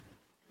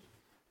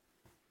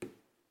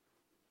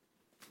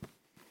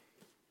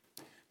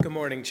Good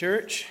morning,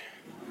 church.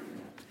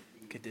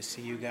 Good to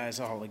see you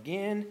guys all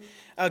again.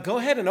 Go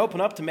ahead and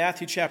open up to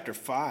Matthew chapter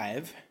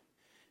 5.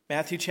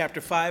 Matthew chapter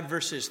 5,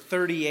 verses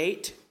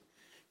 38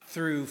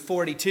 through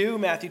 42.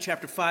 Matthew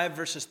chapter 5,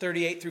 verses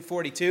 38 through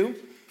 42.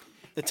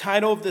 The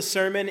title of the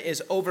sermon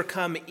is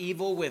Overcome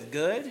Evil with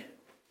Good.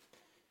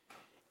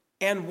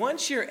 And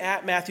once you're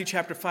at Matthew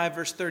chapter 5,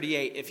 verse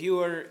 38, if you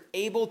are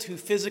able to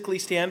physically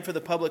stand for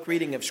the public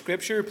reading of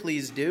Scripture,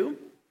 please do.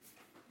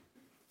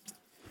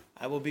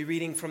 I will be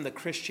reading from the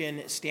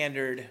Christian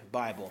Standard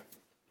Bible.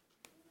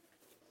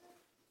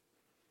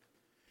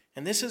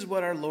 And this is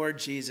what our Lord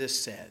Jesus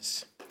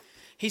says.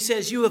 He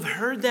says, "You have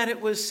heard that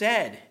it was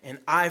said,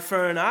 an eye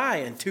for an eye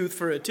and tooth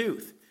for a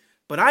tooth.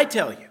 But I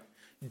tell you,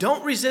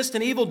 don't resist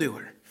an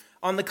evildoer.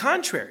 On the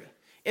contrary,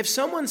 if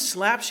someone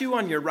slaps you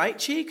on your right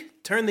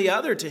cheek, turn the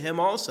other to him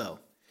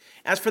also.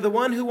 As for the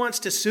one who wants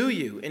to sue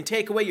you and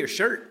take away your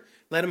shirt,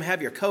 let him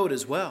have your coat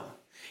as well.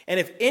 And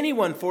if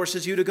anyone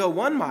forces you to go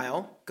 1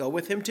 mile, go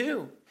with him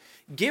 2.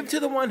 Give to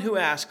the one who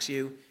asks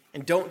you,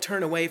 and don't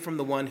turn away from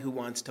the one who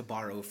wants to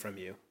borrow from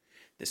you."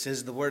 This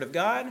is the word of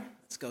God.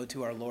 Let's go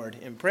to our Lord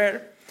in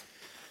prayer.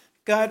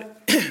 God,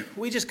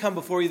 we just come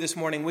before you this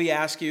morning. We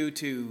ask you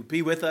to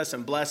be with us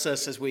and bless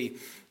us as we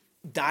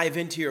dive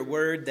into your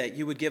word, that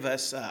you would give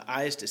us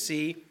eyes to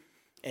see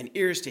and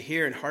ears to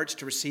hear and hearts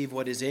to receive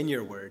what is in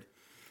your word.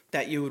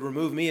 That you would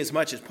remove me as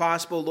much as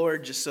possible,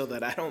 Lord, just so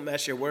that I don't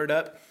mess your word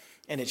up.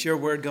 And it's your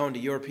word going to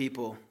your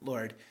people,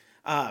 Lord.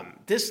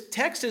 This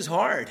text is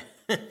hard,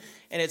 and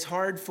it's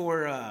hard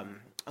for a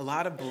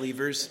lot of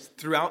believers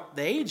throughout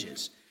the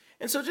ages.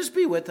 And so just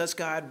be with us,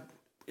 God.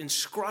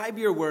 Inscribe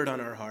your word on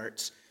our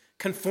hearts.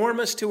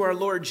 Conform us to our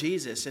Lord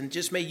Jesus, and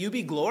just may you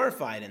be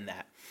glorified in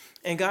that.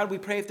 And God, we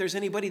pray if there's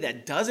anybody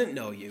that doesn't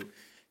know you,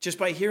 just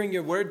by hearing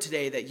your word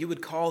today, that you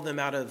would call them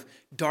out of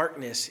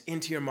darkness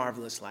into your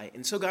marvelous light.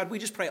 And so, God, we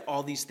just pray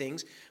all these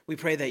things. We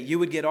pray that you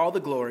would get all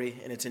the glory,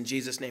 and it's in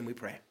Jesus' name we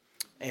pray.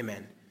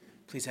 Amen.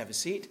 Please have a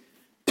seat.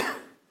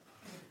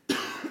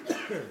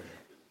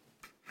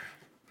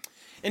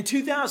 In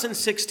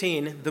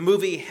 2016, the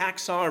movie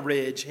Hacksaw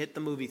Ridge hit the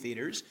movie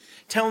theaters,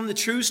 telling the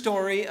true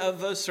story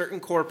of a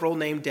certain corporal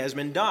named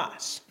Desmond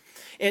Doss.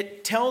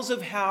 It tells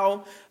of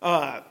how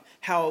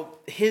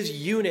his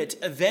unit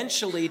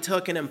eventually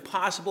took an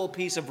impossible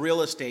piece of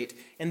real estate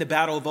in the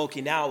Battle of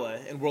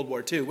Okinawa in World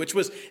War II, which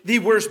was the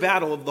worst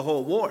battle of the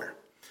whole war.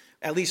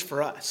 At least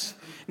for us.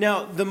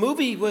 Now, the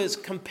movie was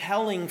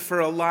compelling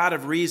for a lot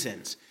of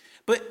reasons.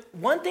 But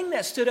one thing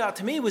that stood out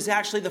to me was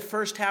actually the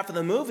first half of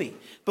the movie,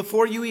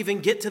 before you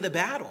even get to the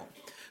battle.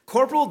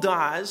 Corporal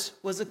Dawes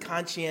was a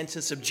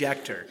conscientious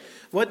objector.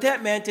 What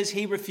that meant is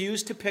he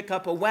refused to pick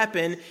up a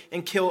weapon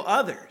and kill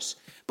others.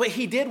 But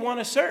he did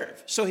want to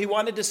serve. So he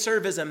wanted to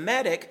serve as a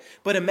medic,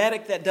 but a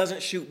medic that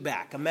doesn't shoot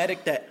back, a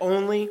medic that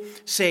only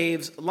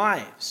saves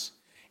lives.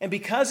 And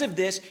because of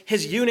this,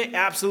 his unit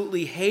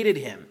absolutely hated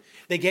him.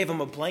 They gave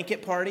him a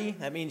blanket party.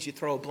 That means you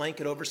throw a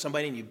blanket over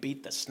somebody and you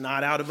beat the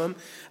snot out of them.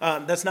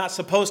 That's not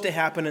supposed to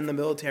happen in the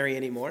military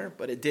anymore,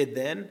 but it did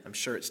then. I'm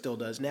sure it still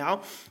does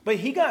now. But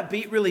he got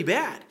beat really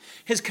bad.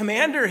 His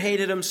commander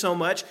hated him so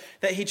much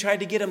that he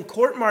tried to get him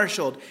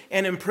court-martialed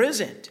and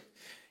imprisoned.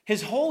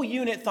 His whole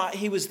unit thought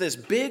he was this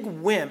big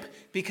wimp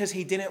because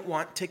he didn't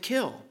want to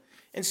kill.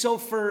 And so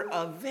for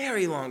a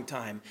very long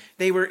time,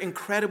 they were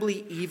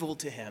incredibly evil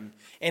to him.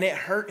 And it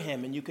hurt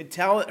him, and you could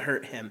tell it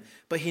hurt him,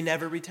 but he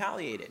never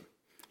retaliated.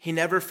 He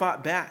never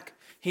fought back.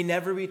 He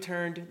never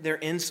returned their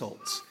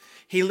insults.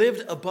 He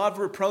lived above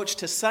reproach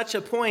to such a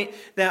point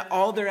that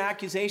all their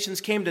accusations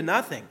came to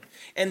nothing.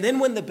 And then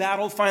when the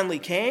battle finally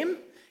came,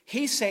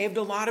 he saved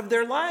a lot of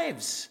their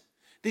lives.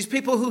 These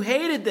people who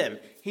hated them,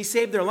 he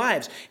saved their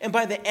lives. And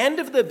by the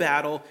end of the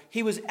battle,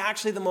 he was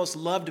actually the most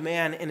loved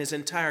man in his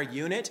entire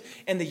unit.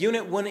 And the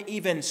unit wouldn't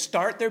even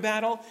start their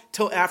battle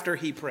till after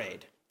he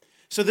prayed.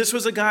 So this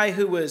was a guy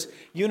who was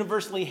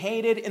universally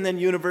hated and then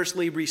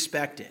universally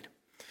respected.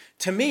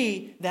 To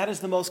me, that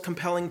is the most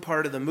compelling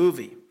part of the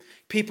movie.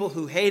 People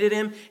who hated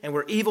him and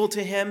were evil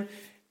to him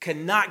could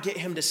not get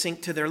him to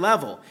sink to their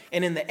level.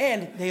 And in the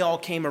end, they all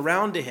came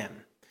around to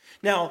him.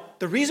 Now,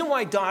 the reason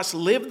why Doss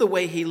lived the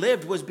way he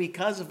lived was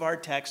because of our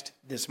text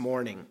this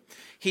morning.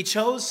 He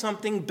chose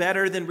something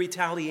better than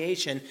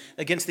retaliation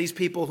against these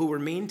people who were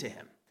mean to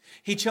him.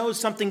 He chose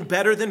something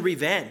better than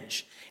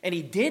revenge. And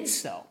he did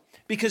so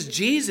because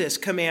Jesus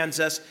commands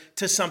us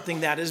to something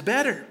that is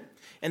better.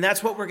 And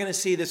that's what we're going to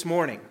see this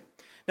morning.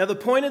 Now, the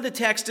point of the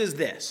text is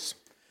this: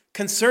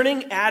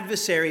 concerning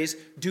adversaries,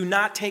 do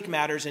not take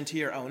matters into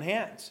your own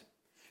hands.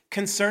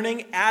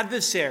 Concerning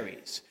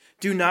adversaries,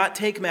 do not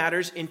take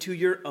matters into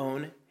your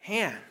own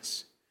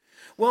hands.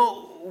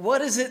 Well, what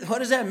does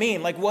that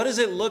mean? Like, what does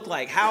it look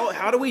like?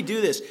 How do we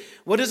do this?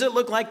 What does it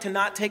look like to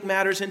not take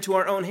matters into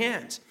our own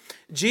hands?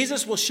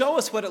 Jesus will show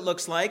us what it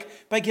looks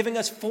like by giving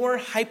us 4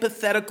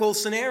 hypothetical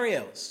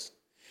scenarios.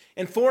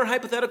 In 4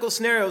 hypothetical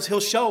scenarios, he'll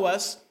show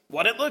us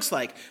what it looks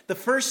like. The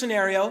first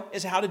scenario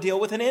is how to deal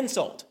with an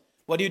insult.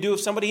 What do you do if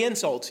somebody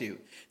insults you?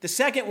 The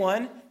second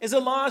one is a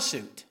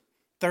lawsuit.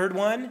 Third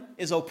one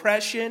is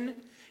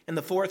oppression. And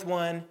the fourth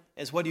one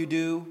as what do you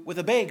do with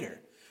a beggar?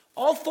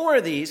 All four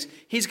of these,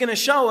 he's going to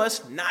show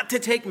us not to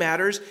take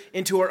matters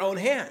into our own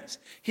hands.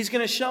 He's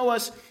going to show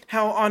us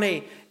how on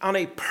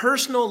a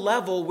personal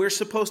level we're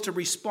supposed to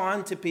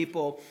respond to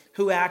people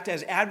who act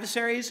as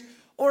adversaries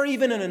or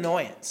even an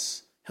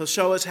annoyance. He'll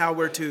show us how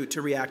we're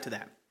to react to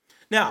that.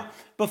 Now,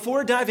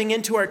 before diving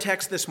into our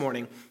text this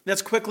morning,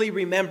 let's quickly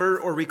remember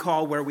or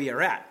recall where we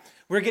are at.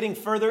 We're getting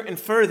further and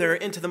further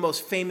into the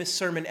most famous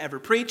sermon ever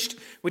preached,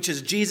 which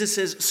is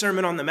Jesus'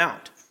 Sermon on the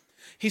Mount.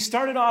 He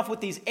started off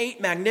with these 8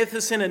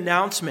 magnificent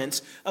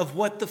announcements of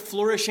what the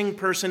flourishing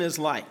person is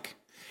like.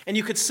 And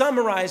you could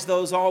summarize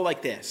those all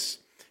like this.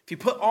 If you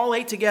put all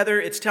 8 together,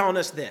 it's telling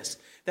us this,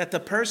 that the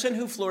person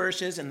who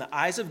flourishes in the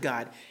eyes of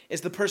God is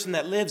the person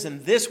that lives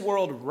in this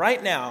world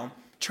right now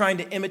trying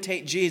to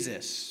imitate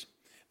Jesus.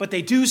 But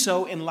they do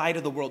so in light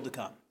of the world to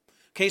come.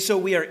 Okay, so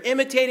we are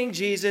imitating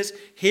Jesus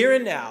here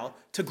and now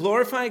to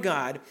glorify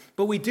God,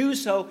 but we do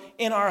so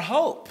in our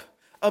hope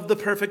of the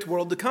perfect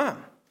world to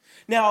come.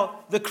 Now,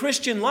 the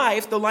Christian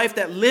life, the life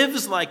that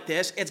lives like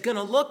this, it's going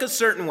to look a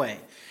certain way.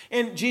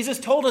 And Jesus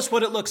told us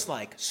what it looks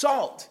like,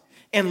 salt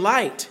and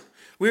light.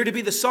 We are to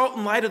be the salt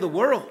and light of the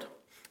world.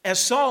 As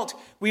salt,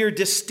 we are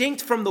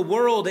distinct from the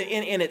world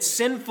in its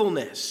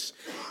sinfulness.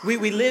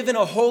 We live in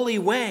a holy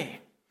way.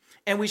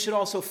 And we should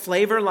also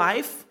flavor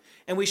life,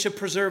 and we should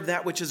preserve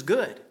that which is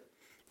good.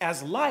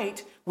 As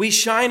light, we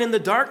shine in the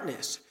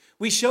darkness.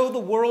 We show the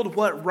world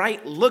what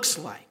right looks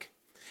like.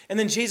 And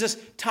then Jesus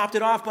topped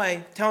it off by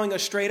telling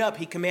us straight up,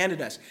 he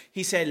commanded us.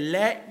 He said,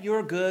 let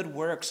your good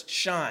works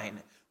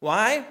shine.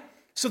 Why?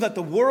 So that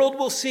the world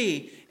will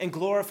see and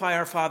glorify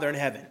our Father in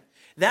heaven.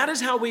 That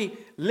is how we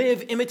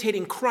live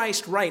imitating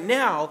Christ right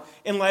now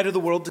in light of the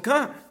world to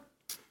come.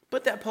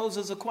 But that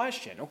poses a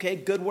question, okay?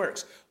 Good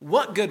works.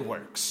 What good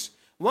works?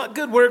 What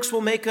good works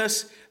will make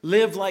us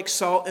live like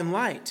salt and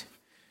light?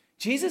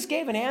 Jesus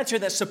gave an answer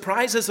that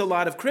surprises a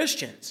lot of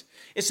Christians.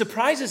 It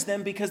surprises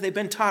them because they've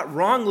been taught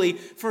wrongly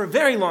for a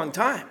very long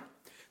time.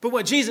 But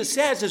what Jesus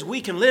says is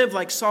we can live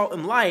like salt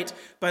and light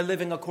by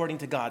living according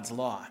to God's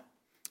law.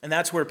 And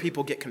that's where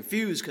people get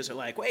confused because they're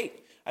like,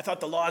 wait, I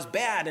thought the law is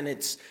bad and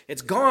it's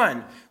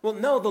gone. Well,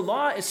 no, the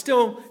law is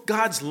still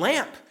God's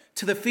lamp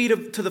to the feet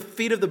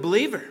of the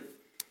believer.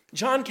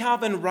 John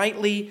Calvin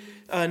rightly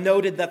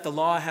noted that the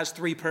law has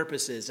 3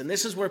 purposes, and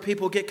this is where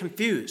people get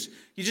confused.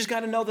 You just got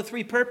to know the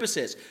 3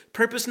 purposes.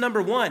 Purpose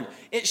number 1,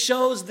 it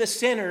shows the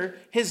sinner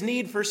his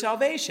need for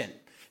salvation.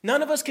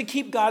 None of us could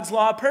keep God's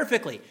law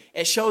perfectly.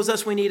 It shows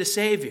us we need a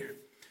Savior.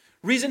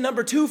 Reason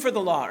number 2 for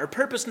the law, or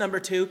purpose number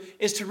 2,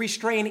 is to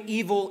restrain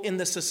evil in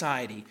the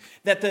society.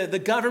 That the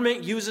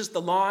government uses the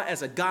law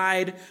as a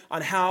guide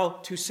on how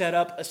to set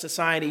up a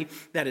society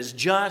that is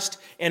just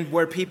and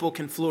where people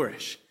can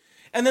flourish.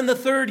 And then the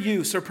third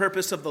use or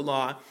purpose of the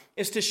law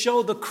is to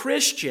show the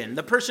Christian,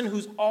 the person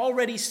who's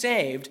already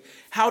saved,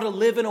 how to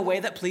live in a way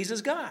that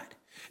pleases God.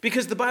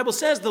 Because the Bible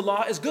says the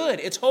law is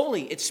good, it's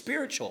holy, it's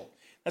spiritual.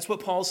 That's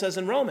what Paul says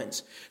in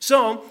Romans.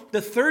 So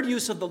the third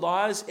use of the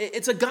law is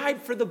it's a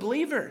guide for the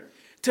believer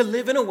to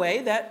live in a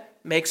way that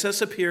makes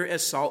us appear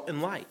as salt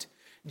and light.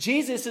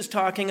 Jesus is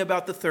talking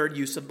about the third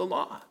use of the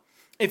law.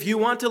 If you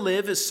want to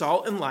live as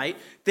salt and light,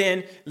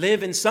 then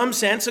live in some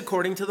sense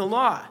according to the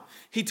law.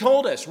 He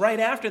told us right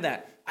after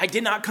that, I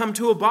did not come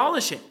to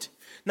abolish it.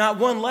 Not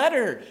one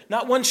letter,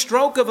 not one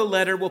stroke of a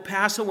letter will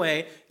pass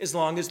away as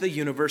long as the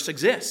universe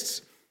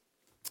exists.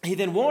 He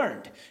then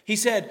warned. He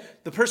said,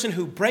 the person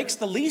who breaks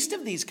the least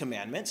of these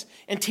commandments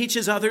and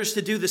teaches others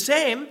to do the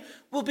same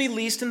will be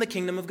least in the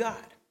kingdom of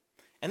God.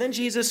 And then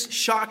Jesus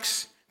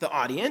shocks the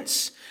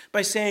audience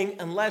by saying,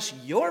 unless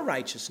your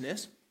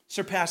righteousness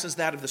surpasses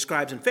that of the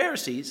scribes and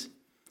Pharisees,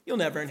 you'll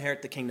never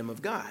inherit the kingdom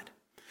of God.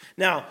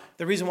 Now,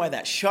 the reason why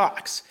that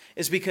shocks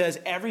is because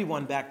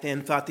everyone back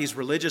then thought these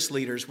religious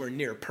leaders were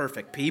near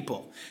perfect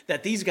people.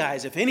 That these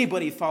guys, if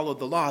anybody followed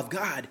the law of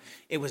God,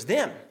 it was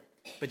them.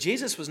 But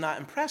Jesus was not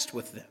impressed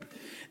with them.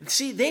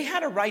 See, they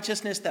had a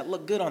righteousness that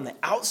looked good on the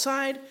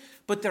outside,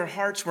 but their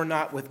hearts were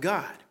not with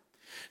God.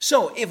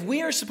 So if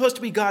we are supposed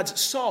to be God's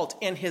salt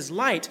and his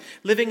light,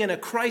 living in a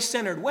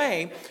Christ-centered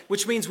way,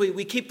 which means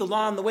we keep the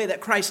law in the way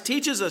that Christ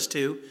teaches us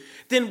to,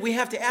 then we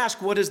have to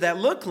ask, what does that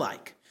look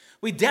like?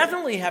 We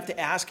definitely have to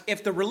ask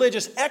if the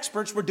religious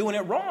experts were doing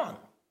it wrong.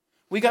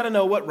 We got to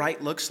know what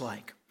right looks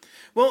like.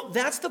 Well,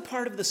 that's the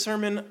part of the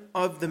Sermon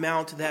of the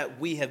Mount that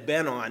we have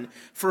been on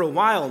for a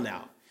while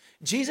now.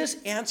 Jesus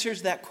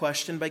answers that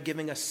question by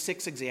giving us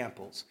 6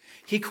 examples.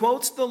 He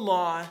quotes the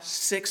law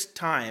 6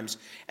 times,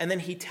 and then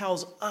he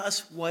tells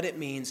us what it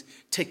means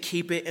to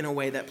keep it in a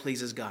way that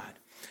pleases God.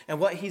 And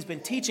what he's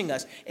been teaching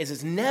us is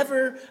it's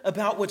never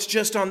about what's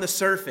just on the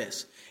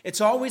surface.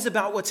 It's always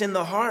about what's in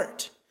the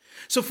heart.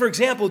 So, for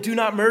example, do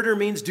not murder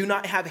means do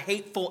not have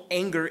hateful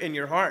anger in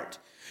your heart.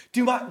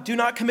 Do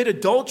not commit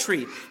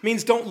adultery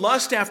means don't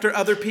lust after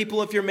other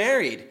people if you're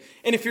married.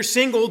 And if you're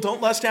single,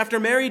 don't lust after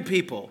married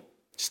people.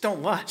 Just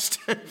don't lust.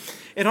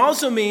 It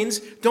also means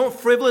don't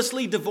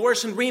frivolously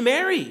divorce and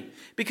remarry,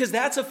 because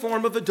that's a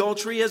form of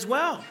adultery as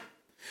well.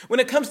 When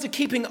it comes to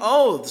keeping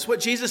oaths, what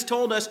Jesus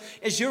told us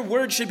is your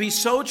word should be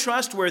so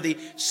trustworthy,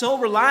 so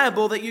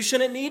reliable that you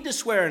shouldn't need to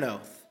swear an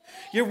oath.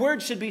 Your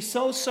word should be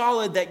so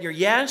solid that your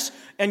yes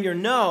and your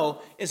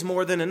no is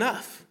more than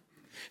enough.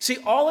 See,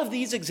 all of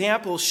these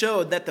examples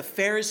showed that the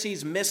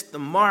Pharisees missed the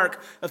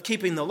mark of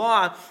keeping the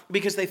law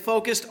because they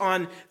focused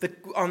on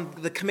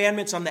the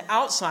commandments on the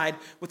outside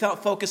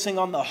without focusing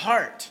on the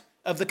heart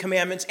of the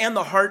commandments and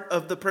the heart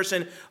of the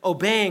person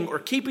obeying or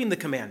keeping the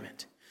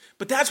commandment.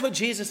 But that's what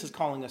Jesus is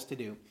calling us to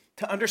do,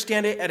 to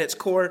understand it at its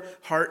core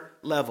heart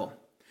level.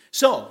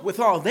 So, with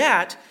all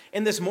that,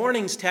 in this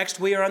morning's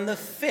text, we are on the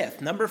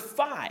fifth, number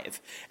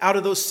 5, out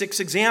of those 6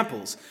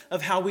 examples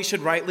of how we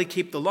should rightly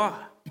keep the law.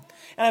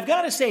 And I've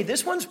got to say,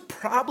 this one's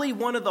probably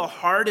one of the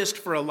hardest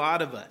for a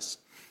lot of us.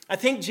 I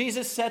think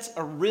Jesus sets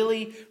a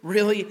really,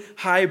 really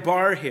high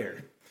bar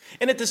here.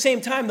 And at the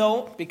same time,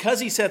 though, because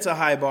he sets a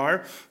high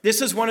bar,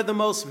 this is one of the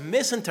most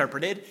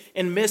misinterpreted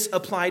and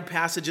misapplied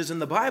passages in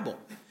the Bible.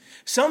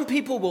 Some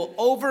people will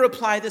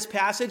over-apply this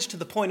passage to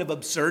the point of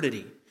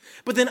absurdity.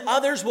 But then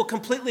others will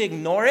completely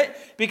ignore it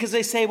because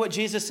they say what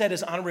Jesus said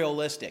is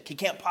unrealistic. He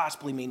can't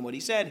possibly mean what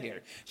he said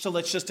here. So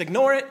let's just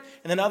ignore it.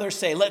 And then others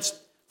say, let's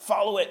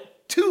follow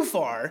it too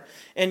far.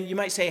 And you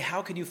might say,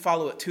 how could you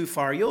follow it too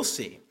far? You'll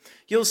see.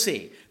 You'll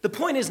see. The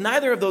point is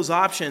neither of those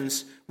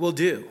options will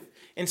do.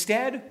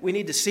 Instead, we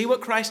need to see what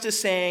Christ is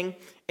saying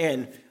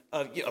and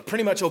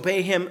pretty much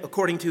obey him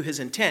according to his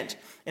intent.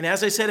 And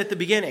as I said at the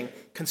beginning,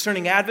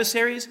 concerning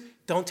adversaries,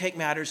 don't take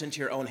matters into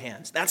your own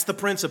hands. That's the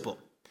principle.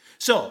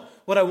 So,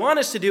 what I want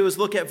us to do is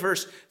look at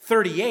verse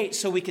 38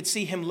 so we could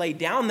see him lay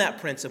down that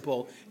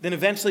principle. Then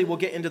eventually we'll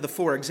get into the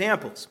 4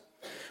 examples.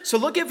 So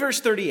look at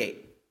verse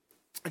 38.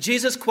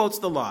 Jesus quotes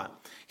the law.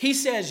 He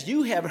says,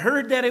 "You have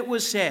heard that it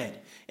was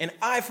said, an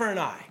eye for an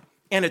eye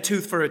and a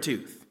tooth for a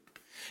tooth."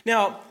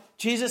 Now,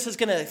 Jesus is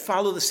going to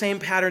follow the same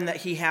pattern that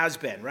he has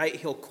been, right?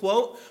 He'll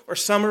quote or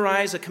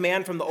summarize a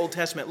command from the Old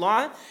Testament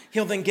law.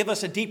 He'll then give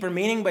us a deeper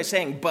meaning by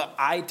saying, "But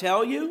I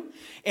tell you,"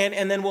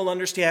 and then we'll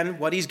understand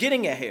what he's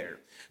getting at here.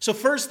 So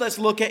first, let's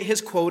look at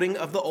his quoting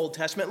of the Old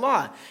Testament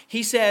law.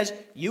 He says,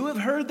 "You have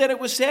heard that it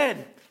was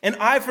said, an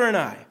eye for an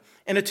eye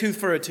and a tooth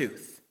for a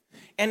tooth."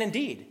 And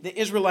indeed, the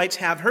Israelites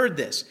have heard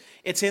this.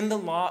 It's in the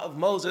law of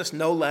Moses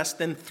no less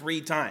than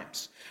 3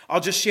 times.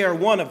 I'll just share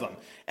one of them.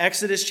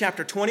 Exodus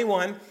chapter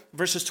 21,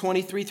 verses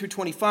 23 through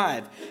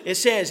 25. It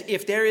says,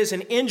 "If there is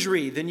an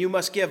injury, then you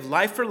must give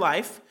life for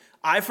life,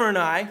 eye for an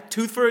eye,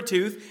 tooth for a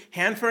tooth,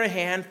 hand for a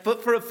hand,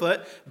 foot for a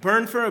foot,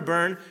 burn for a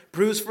burn,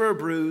 bruise for a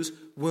bruise,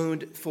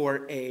 wound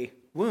for a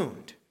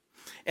wound."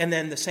 And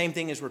then the same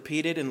thing is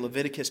repeated in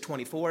Leviticus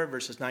 24,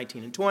 verses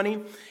 19 and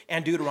 20,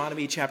 and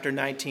Deuteronomy chapter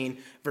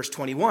 19, verse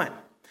 21.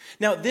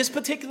 Now, this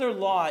particular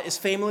law is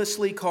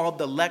famously called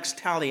the lex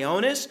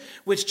talionis,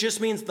 which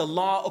just means the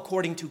law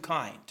according to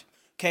kind,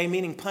 okay,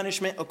 meaning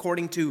punishment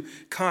according to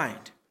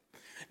kind.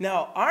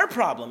 Now, our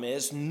problem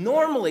is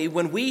normally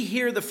when we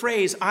hear the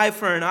phrase eye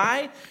for an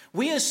eye,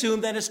 we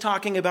assume that it's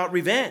talking about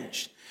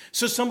revenge.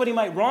 So somebody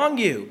might wrong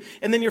you,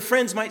 and then your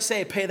friends might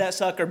say, "Pay that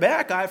sucker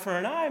back, eye for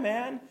an eye,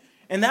 man."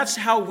 And that's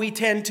how we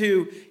tend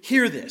to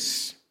hear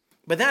this.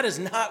 But that is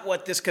not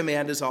what this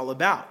command is all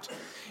about.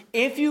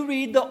 If you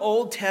read the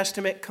Old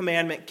Testament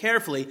commandment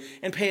carefully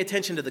and pay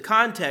attention to the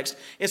context,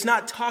 it's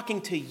not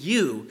talking to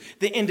you,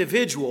 the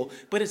individual,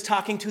 but it's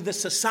talking to the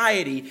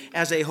society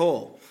as a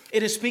whole.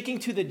 It is speaking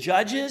to the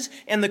judges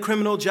and the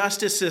criminal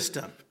justice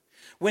system.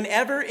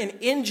 Whenever an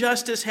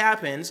injustice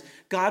happens,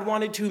 God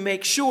wanted to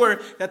make sure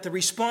that the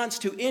response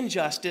to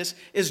injustice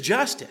is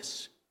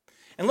justice.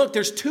 And look,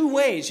 there's 2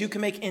 ways you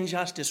can make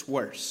injustice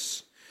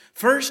worse.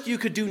 First, you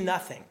could do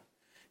nothing.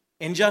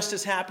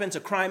 Injustice happens, a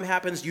crime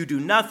happens, you do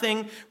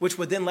nothing, which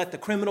would then let the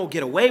criminal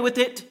get away with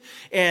it.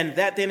 And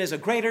that then is a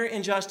greater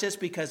injustice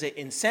because it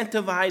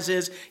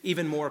incentivizes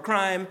even more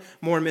crime,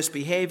 more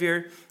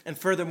misbehavior. And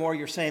furthermore,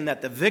 you're saying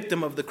that the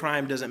victim of the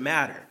crime doesn't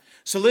matter.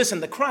 So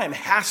listen, the crime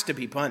has to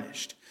be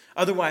punished.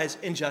 Otherwise,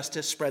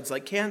 injustice spreads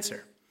like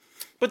cancer.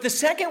 But the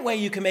second way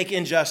you can make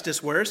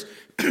injustice worse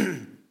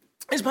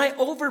is by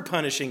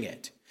over-punishing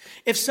it.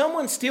 If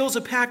someone steals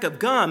a pack of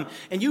gum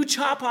and you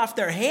chop off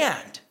their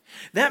hand,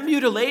 that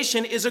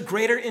mutilation is a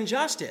greater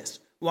injustice.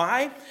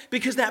 Why?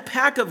 Because that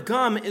pack of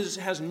gum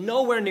has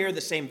nowhere near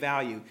the same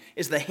value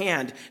as the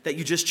hand that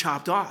you just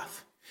chopped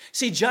off.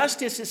 See,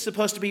 justice is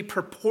supposed to be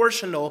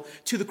proportional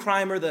to the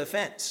crime or the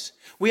offense.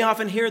 We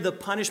often hear the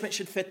punishment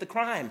should fit the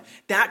crime.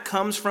 That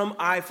comes from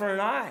eye for an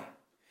eye.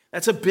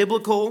 That's a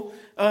biblical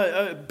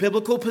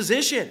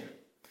position.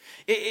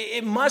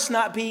 It must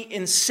not be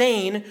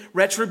insane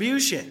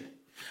retribution.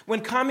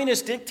 When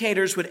communist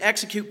dictators would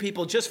execute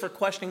people just for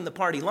questioning the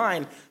party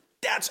line,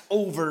 that's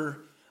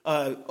over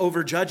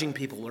judging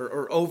people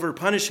or over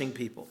punishing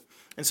people.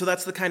 And so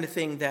that's the kind of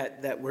thing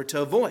that we're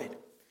to avoid.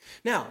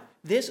 Now,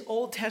 this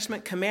Old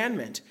Testament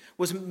commandment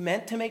was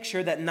meant to make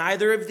sure that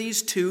neither of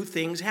these 2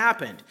 things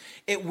happened.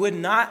 It would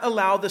not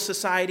allow the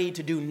society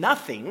to do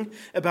nothing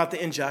about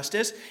the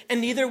injustice,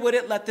 and neither would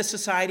it let the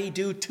society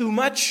do too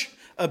much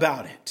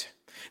about it.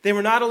 They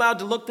were not allowed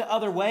to look the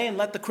other way and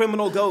let the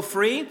criminal go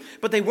free,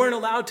 but they weren't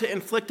allowed to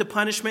inflict a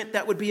punishment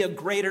that would be a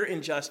greater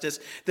injustice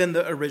than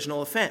the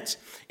original offense.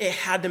 It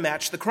had to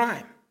match the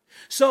crime.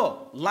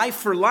 So, life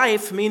for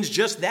life means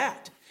just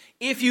that.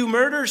 If you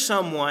murder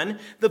someone,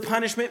 the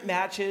punishment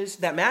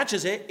that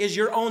matches it is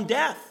your own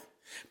death.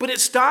 But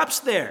it stops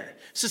there.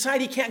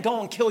 Society can't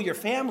go and kill your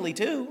family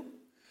too.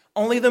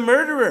 Only the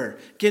murderer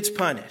gets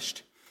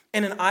punished.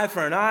 And an eye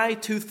for an eye,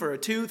 tooth for a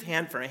tooth,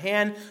 hand for a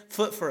hand,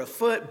 foot for a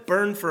foot,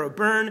 burn for a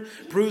burn,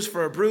 bruise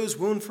for a bruise,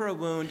 wound for a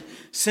wound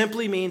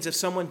simply means if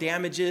someone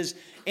damages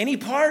any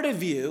part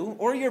of you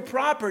or your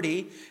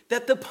property,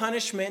 that the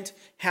punishment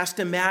has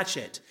to match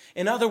it.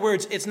 In other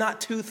words, it's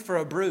not tooth for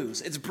a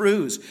bruise, it's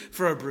bruise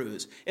for a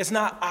bruise. It's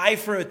not eye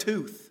for a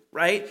tooth,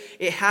 right?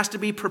 It has to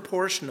be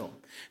proportional.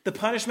 The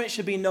punishment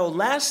should be no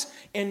less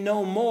and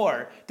no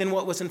more than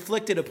what was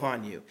inflicted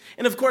upon you.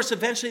 And of course,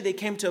 eventually they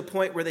came to a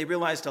point where they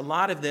realized a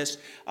lot of this,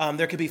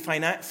 there could be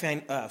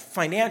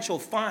financial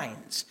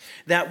fines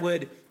that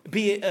would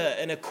be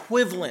an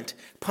equivalent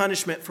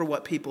punishment for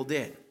what people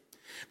did.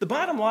 The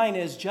bottom line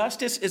is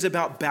justice is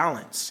about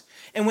balance.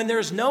 And when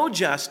there's no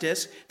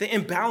justice, the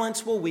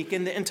imbalance will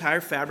weaken the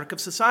entire fabric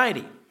of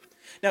society.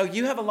 Now,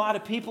 you have a lot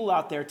of people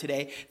out there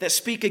today that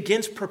speak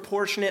against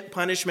proportionate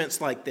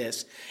punishments like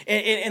this.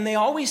 And they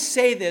always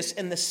say this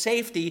in the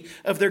safety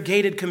of their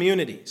gated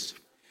communities.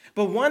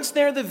 But once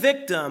they're the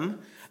victim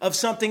of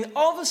something,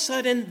 all of a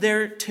sudden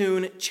their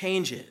tune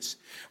changes.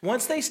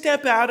 Once they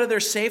step out of their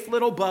safe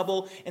little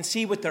bubble and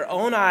see with their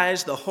own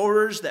eyes the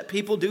horrors that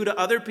people do to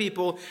other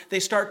people, they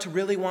start to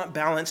really want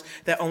balance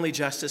that only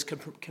justice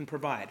can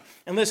provide.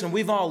 And listen,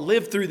 we've all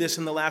lived through this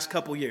in the last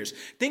couple years.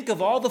 Think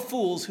of all the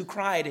fools who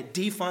cried,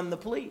 defund the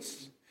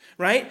police,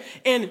 right?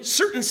 And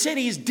certain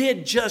cities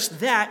did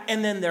just that,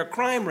 and then their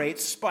crime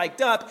rates spiked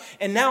up,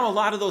 and now a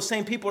lot of those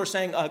same people are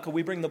saying, could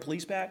we bring the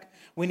police back?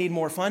 We need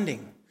more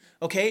funding,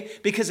 okay?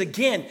 Because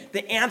again,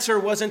 the answer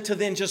wasn't to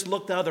then just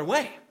look the other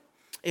way.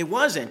 It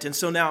wasn't, and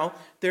so now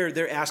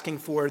they're asking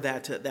for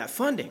that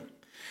funding.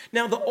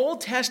 Now, the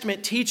Old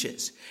Testament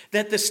teaches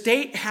that the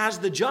state has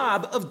the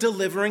job of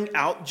delivering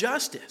out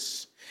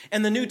justice.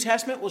 And the New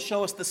Testament will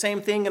show us the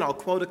same thing, and I'll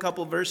quote a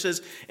couple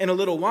verses in a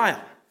little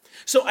while.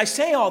 So I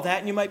say all that,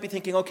 and you might be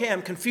thinking, okay,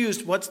 I'm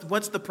confused. What's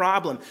the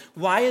problem?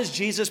 Why is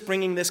Jesus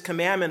bringing this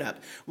commandment up?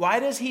 Why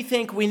does he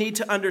think we need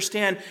to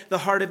understand the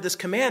heart of this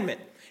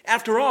commandment?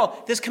 After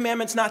all, this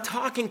commandment's not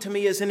talking to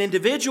me as an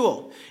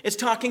individual. It's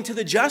talking to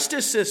the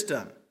justice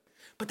system.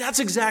 But that's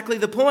exactly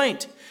the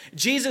point.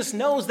 Jesus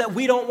knows that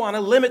we don't want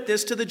to limit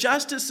this to the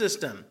justice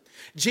system.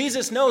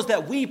 Jesus knows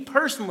that we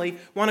personally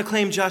want to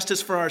claim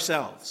justice for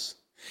ourselves.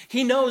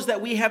 He knows that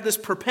we have this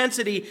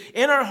propensity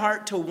in our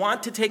heart to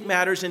want to take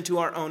matters into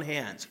our own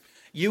hands.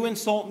 You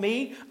insult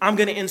me, I'm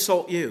going to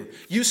insult you.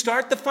 You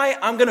start the fight,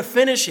 I'm going to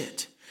finish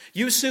it.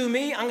 You sue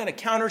me, I'm going to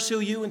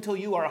countersue you until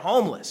you are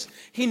homeless.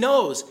 He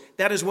knows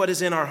that is what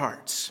is in our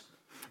hearts.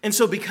 And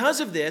so because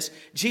of this,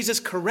 Jesus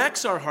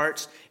corrects our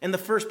hearts in the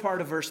first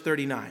part of verse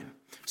 39.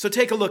 So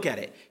take a look at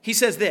it. He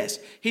says this.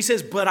 He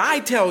says, but I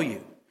tell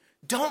you,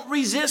 don't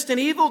resist an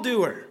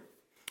evildoer.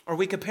 Or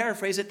we could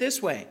paraphrase it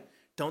this way.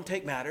 Don't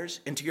take matters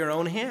into your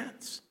own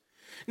hands.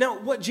 Now,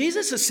 what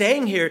Jesus is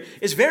saying here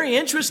is very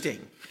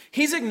interesting.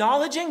 He's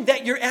acknowledging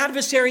that your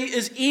adversary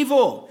is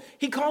evil.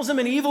 He calls him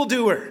an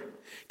evildoer.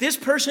 This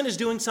person is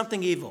doing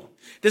something evil.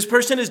 This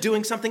person is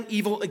doing something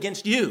evil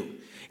against you.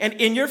 And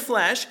in your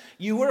flesh,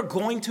 you are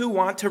going to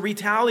want to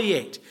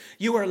retaliate.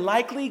 You are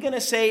likely going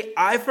to say,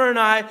 eye for an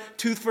eye,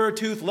 tooth for a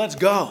tooth, let's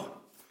go.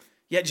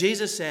 Yet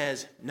Jesus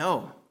says,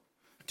 no,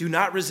 do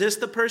not resist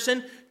the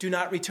person, do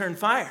not return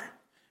fire.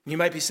 You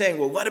might be saying,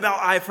 well, what about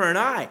eye for an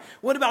eye?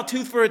 What about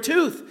tooth for a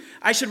tooth?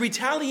 I should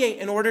retaliate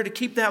in order to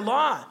keep that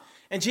law.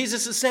 And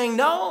Jesus is saying,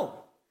 no.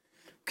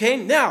 Okay,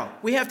 now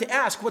we have to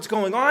ask what's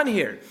going on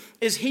here.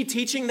 Is he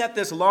teaching that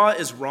this law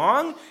is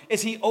wrong?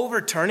 Is he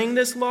overturning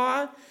this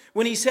law?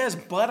 When he says,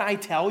 but I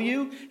tell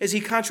you, is he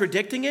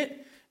contradicting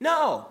it?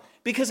 No,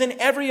 because in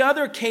every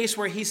other case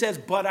where he says,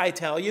 but I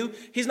tell you,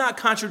 he's not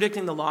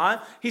contradicting the law.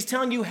 He's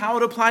telling you how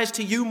it applies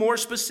to you more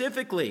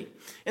specifically.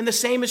 And the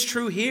same is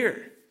true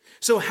here.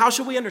 So how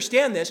should we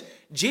understand this?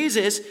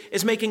 Jesus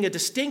is making a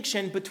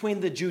distinction between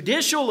the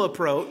judicial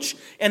approach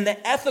and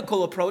the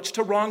ethical approach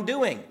to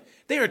wrongdoing.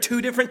 They are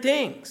two different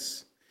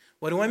things.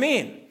 What do I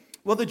mean?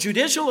 Well, the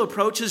judicial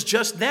approach is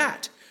just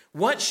that.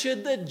 What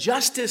should the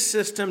justice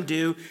system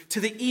do to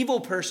the evil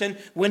person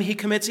when he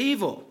commits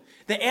evil?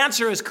 The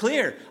answer is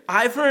clear.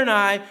 Eye for an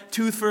eye,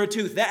 tooth for a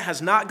tooth. That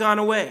has not gone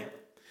away.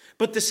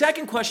 But the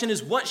second question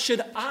is, what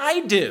should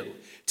I do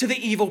to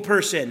the evil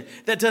person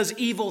that does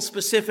evil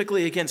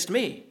specifically against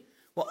me?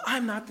 Well,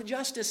 I'm not the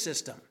justice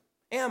system,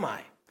 am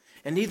I?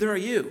 And neither are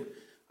you.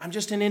 I'm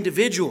just an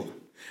individual.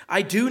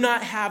 I do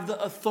not have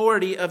the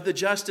authority of the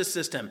justice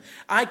system.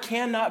 I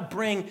cannot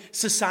bring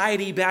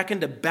society back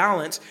into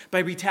balance by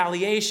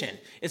retaliation.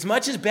 As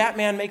much as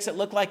Batman makes it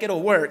look like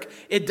it'll work,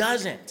 it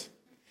doesn't.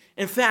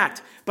 In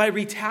fact, by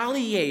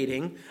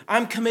retaliating,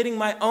 I'm committing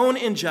my own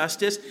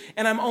injustice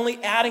and I'm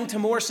only adding to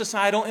more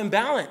societal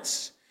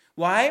imbalance.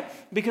 Why?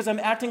 Because I'm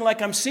acting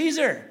like I'm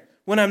Caesar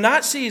when I'm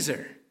not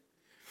Caesar.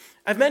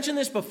 I've mentioned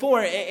this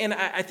before, and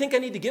I think I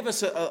need to give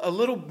us a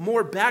little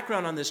more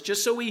background on this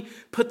just so we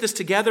put this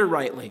together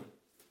rightly.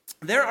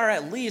 There are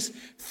at least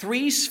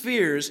 3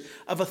 spheres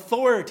of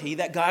authority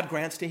that God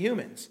grants to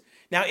humans.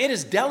 Now, it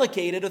is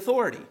delegated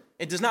authority.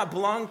 It does not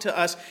belong to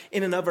us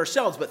in and of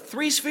ourselves, but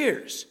 3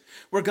 spheres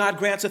where God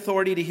grants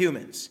authority to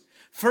humans.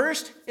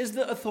 First is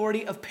the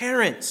authority of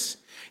parents.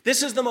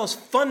 This is the most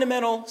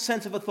fundamental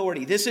sense of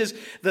authority. This is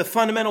the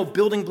fundamental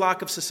building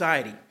block of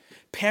society.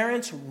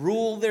 Parents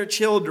rule their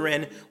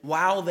children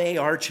while they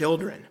are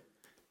children.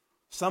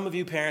 Some of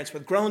you parents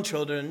with grown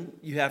children,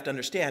 you have to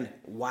understand,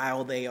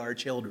 while they are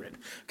children,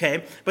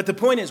 okay? But the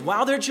point is,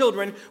 while they're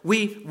children,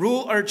 we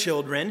rule our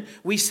children,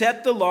 we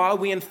set the law,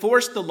 we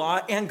enforce the law,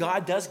 and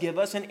God does give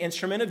us an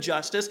instrument of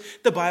justice.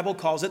 The Bible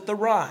calls it the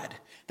rod.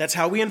 That's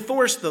how we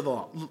enforce the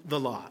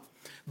law.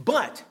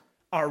 But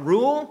our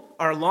rule,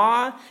 our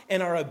law,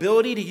 and our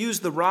ability to use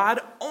the rod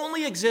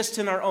only exists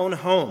in our own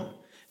home.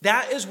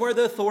 That is where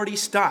the authority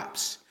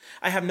stops.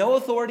 I have no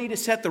authority to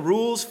set the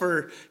rules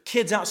for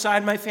kids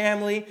outside my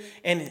family,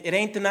 and it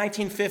ain't the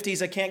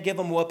 1950s. I can't give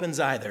them whoopings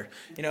either.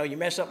 You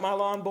mess up my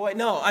lawn, boy.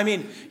 No, I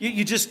mean,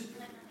 you just,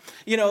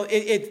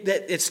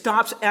 it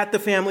stops at the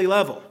family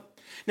level.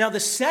 Now,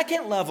 the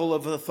second level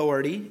of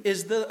authority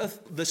is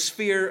the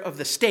sphere of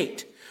the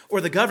state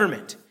or the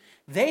government.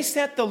 They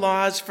set the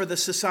laws for the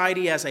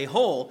society as a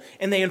whole,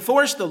 and they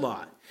enforce the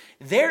law.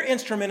 Their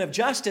instrument of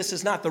justice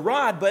is not the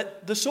rod,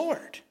 but the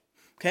sword.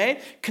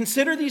 Okay?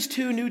 Consider these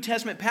 2 New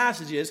Testament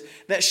passages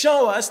that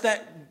show us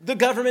that the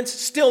governments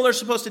still are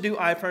supposed to do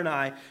eye for an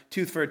eye,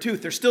 tooth for a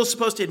tooth. They're still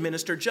supposed to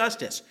administer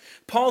justice.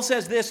 Paul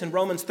says this in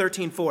Romans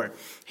 13:4.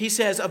 He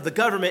says of the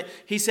government,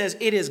 he says,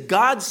 it is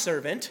God's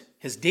servant,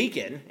 his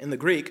deacon in the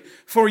Greek,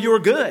 for your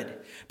good.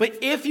 But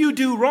if you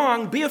do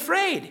wrong, be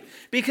afraid,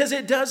 because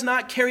it does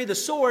not carry the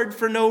sword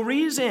for no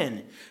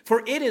reason.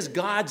 For it is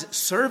God's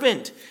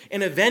servant,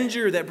 an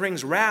avenger that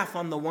brings wrath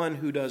on the one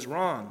who does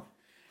wrong.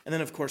 And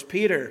then, of course,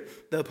 Peter,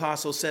 the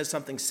apostle, says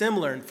something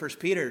similar in 1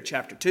 Peter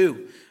chapter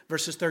 2,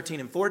 verses 13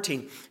 and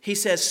 14. He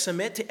says,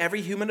 submit to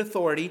every human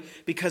authority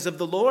because of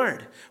the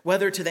Lord,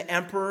 whether to the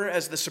emperor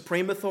as the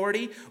supreme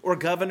authority or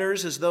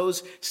governors as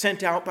those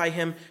sent out by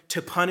him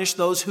to punish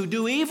those who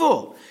do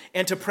evil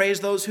and to praise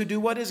those who do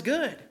what is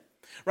good.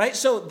 Right?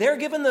 So they're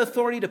given the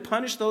authority to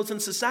punish those in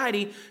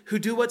society who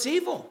do what's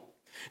evil.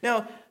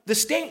 Now, the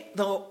state,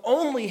 though,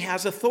 only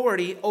has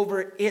authority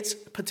over its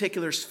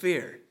particular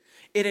sphere.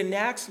 It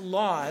enacts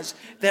laws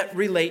that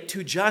relate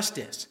to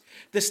justice.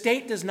 The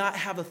state does not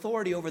have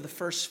authority over the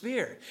first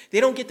sphere. They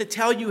don't get to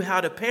tell you how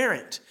to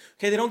parent.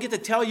 Okay, they don't get to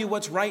tell you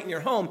what's right in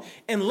your home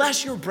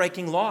unless you're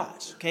breaking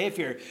laws. Okay, if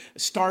you're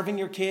starving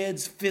your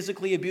kids,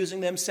 physically abusing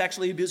them,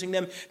 sexually abusing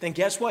them, then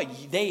guess what?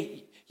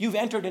 You've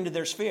entered into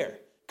their sphere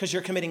because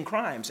you're committing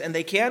crimes, and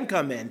they can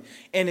come in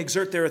and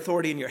exert their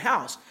authority in your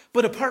house.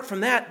 But apart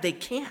from that, they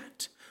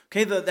can't.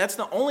 Okay, that's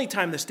the only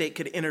time the state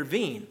could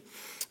intervene.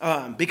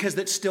 Because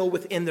that's still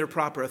within their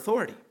proper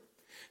authority.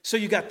 So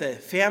you got the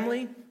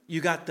family,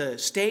 you got the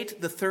state.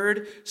 The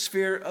third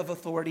sphere of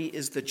authority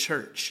is the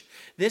church.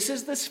 This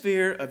is the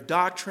sphere of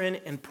doctrine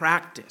and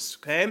practice,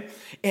 okay?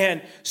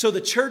 And so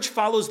the church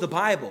follows the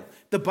Bible.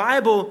 The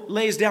Bible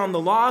lays down the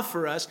law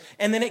for us,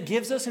 and then it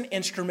gives us an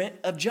instrument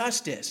of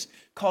justice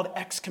called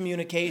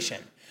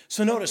excommunication.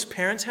 So notice,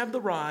 parents have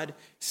the rod,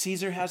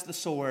 Caesar has the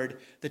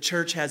sword, the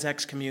church has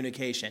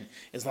excommunication.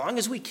 As long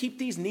as we keep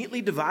these neatly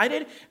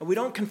divided and we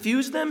don't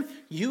confuse them,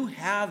 you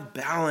have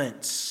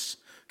balance.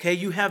 Okay,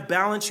 you have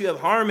balance, you have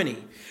harmony.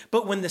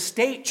 But when the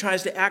state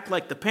tries to act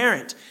like the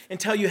parent and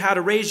tell you how to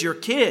raise your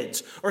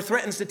kids or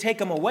threatens to take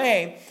them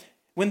away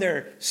when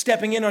they're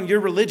stepping in on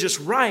your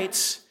religious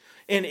rights,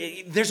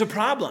 there's a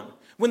problem.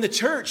 When the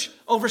church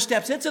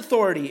oversteps its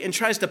authority and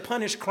tries to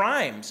punish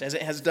crimes, as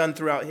it has done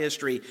throughout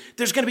history,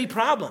 there's going to be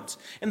problems.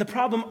 And the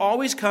problem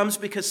always comes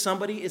because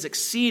somebody is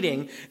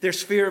exceeding their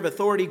sphere of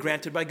authority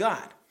granted by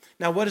God.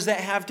 Now, what does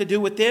that have to do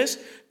with this?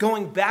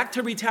 Going back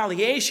to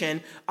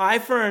retaliation, eye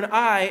for an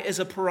eye is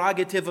a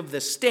prerogative of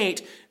the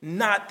state,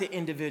 not the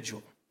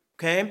individual.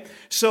 Okay?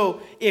 So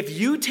if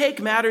you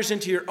take matters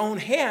into your own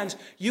hands,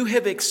 you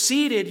have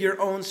exceeded your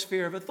own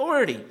sphere of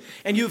authority.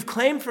 And you've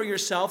claimed for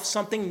yourself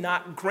something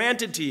not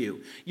granted to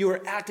you. You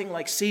are acting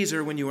like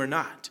Caesar when you are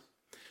not.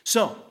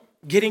 So,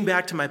 getting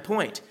back to my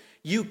point,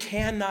 you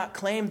cannot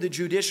claim the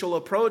judicial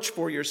approach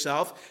for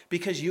yourself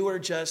because you are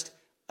just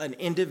an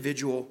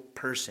individual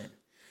person.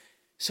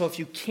 So if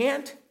you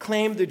can't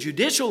claim the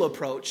judicial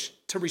approach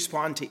to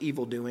respond to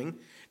evil doing,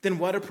 then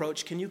what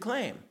approach can you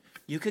claim?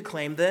 You could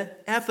claim the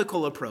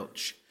ethical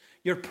approach.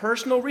 Your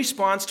personal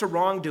response to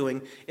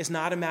wrongdoing is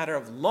not a matter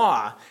of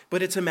law,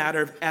 but it's a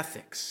matter of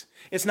ethics.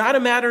 It's not a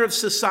matter of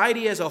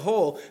society as a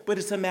whole, but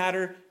it's a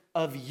matter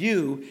of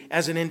you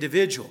as an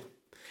individual.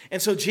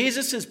 And so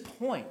Jesus'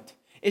 point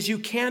is you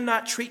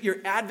cannot treat your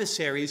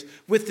adversaries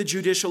with the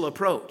judicial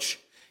approach.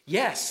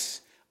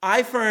 Yes,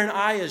 eye for an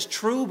eye is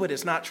true, but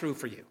it's not true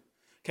for you.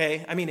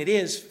 Okay, I mean, it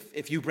is,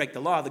 if you break the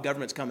law, the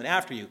government's coming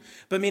after you.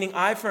 But meaning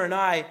eye for an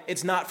eye,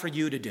 it's not for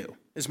you to do,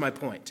 is my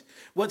point.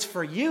 What's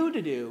for you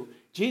to do,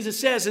 Jesus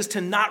says, is to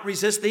not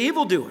resist the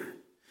evildoer.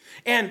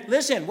 And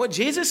listen, what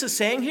Jesus is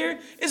saying here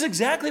is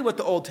exactly what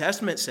the Old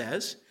Testament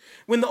says.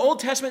 When the Old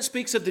Testament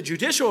speaks of the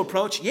judicial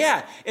approach,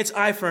 yeah, it's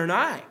eye for an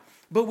eye.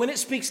 But when it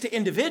speaks to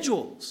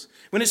individuals,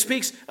 when it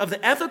speaks of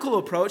the ethical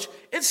approach,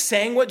 it's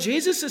saying what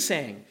Jesus is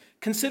saying.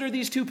 Consider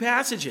these two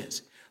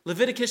passages.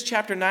 Leviticus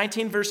chapter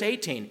 19, verse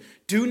 18.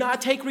 Do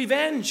not take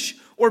revenge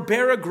or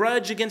bear a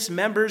grudge against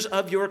members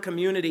of your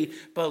community,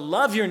 but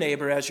love your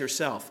neighbor as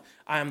yourself.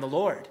 I am the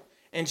Lord.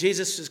 And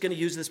Jesus is going to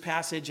use this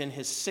passage in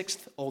his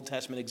 6th Old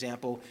Testament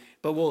example,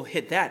 but we'll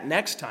hit that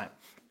next time.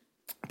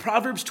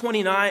 Proverbs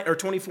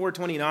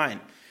 24:29.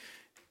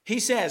 He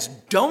says,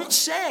 don't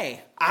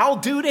say, I'll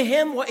do to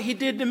him what he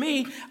did to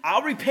me.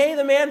 I'll repay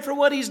the man for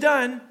what he's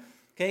done.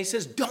 Okay, he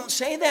says, don't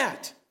say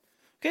that.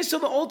 Okay, so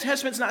the Old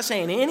Testament's not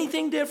saying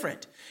anything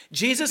different.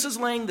 Jesus is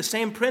laying the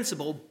same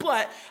principle,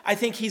 but I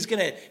think he's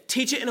going to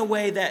teach it in a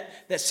way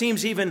that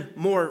seems even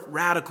more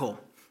radical.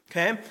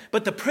 Okay,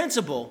 but the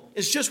principle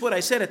is just what I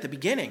said at the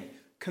beginning.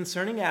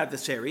 Concerning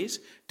adversaries,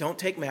 don't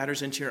take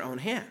matters into your own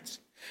hands.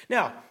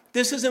 Now,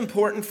 this is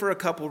important for a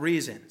couple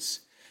reasons.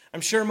 I'm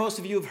sure most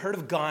of you have heard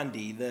of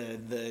Gandhi,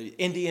 the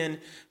Indian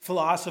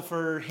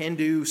philosopher,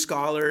 Hindu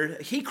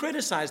scholar. He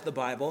criticized the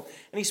Bible,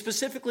 and he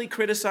specifically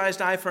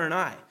criticized eye for an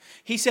eye.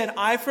 He said,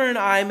 eye for an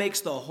eye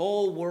makes the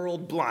whole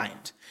world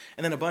blind.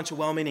 And then a bunch of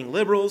well-meaning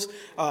liberals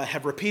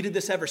have repeated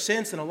this ever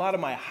since. And a lot of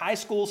my high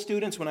school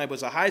students, when I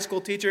was a high school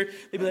teacher,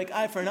 they'd be like,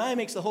 eye for an eye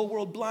makes the whole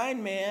world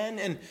blind, man.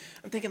 And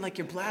I'm thinking, like,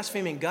 you're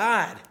blaspheming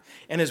God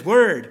and his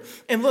word.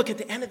 And look, at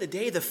the end of the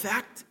day, the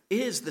fact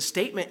is the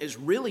statement is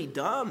really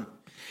dumb.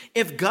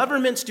 If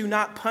governments do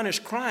not punish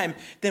crime,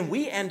 then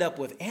we end up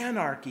with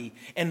anarchy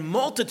and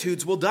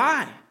multitudes will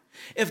die.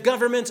 If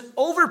governments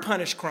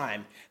overpunish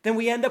crime, then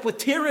we end up with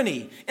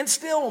tyranny and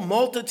still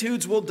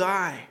multitudes will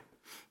die.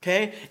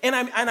 Okay? And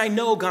I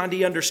know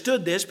Gandhi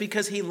understood this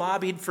because he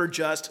lobbied for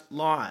just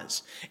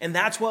laws. And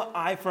that's what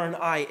eye for an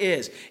eye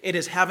is. It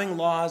is having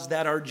laws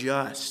that are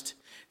just.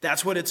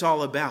 That's what it's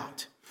all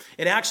about.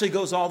 It actually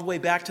goes all the way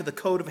back to the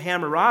Code of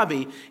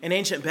Hammurabi in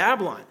ancient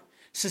Babylon.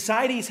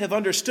 Societies have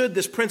understood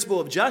this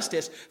principle of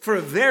justice for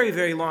a very,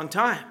 very long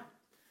time.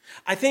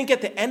 I think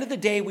at the end of the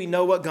day, we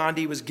know what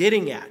Gandhi was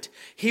getting at.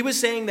 He was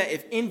saying that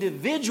if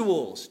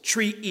individuals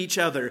treat each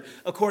other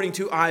according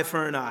to eye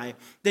for an eye,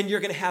 then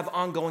you're going to have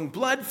ongoing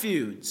blood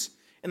feuds.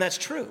 And that's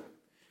true.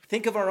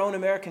 Think of our own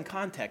American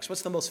context.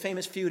 What's the most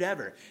famous feud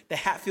ever? The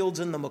Hatfields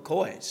and the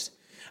McCoys.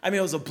 I mean,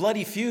 it was a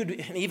bloody feud,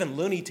 and even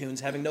Looney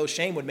Tunes, having no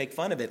shame, would make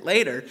fun of it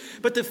later.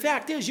 But the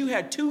fact is, you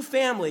had two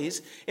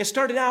families. It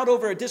started out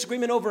over a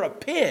disagreement over a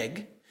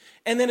pig,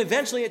 and then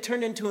eventually it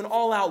turned into an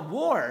all-out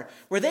war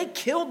where they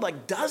killed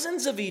like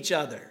dozens of each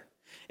other.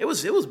 It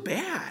was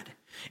bad.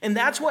 And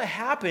that's what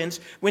happens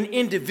when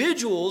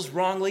individuals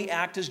wrongly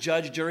act as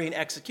judge, jury, and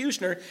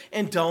executioner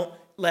and don't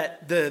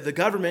let the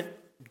government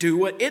do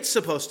what it's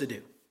supposed to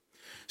do.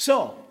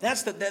 So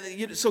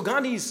so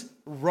Gandhi's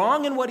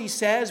wrong in what he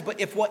says, but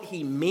if what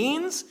he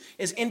means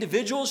is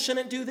individuals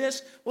shouldn't do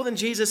this, well, then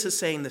Jesus is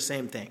saying the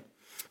same thing.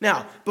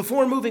 Now,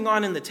 before moving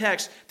on in the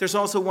text, there's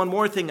also one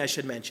more thing I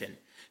should mention.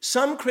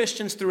 Some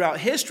Christians throughout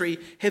history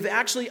have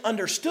actually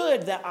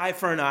understood that eye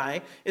for an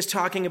eye is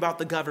talking about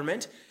the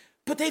government,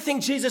 but they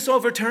think Jesus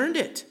overturned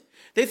it.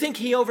 They think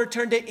he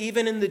overturned it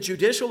even in the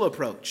judicial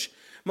approach.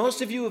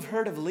 Most of you have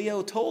heard of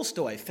Leo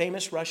Tolstoy,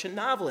 famous Russian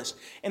novelist.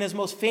 In his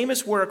most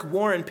famous work,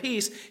 War and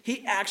Peace,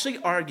 he actually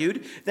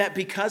argued that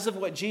because of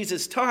what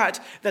Jesus taught,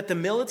 that the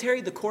military,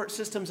 the court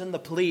systems, and the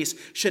police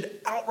should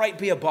outright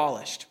be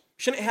abolished.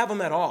 Shouldn't have them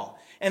at all.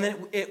 And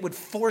then it would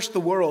force the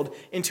world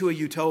into a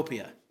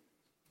utopia.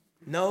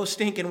 No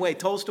stinking way.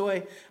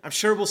 Tolstoy, I'm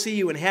sure we'll see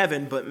you in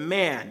heaven, but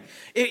man,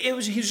 he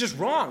was just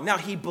wrong. Now,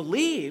 he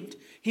believed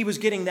he was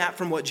getting that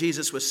from what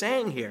Jesus was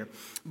saying here,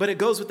 but it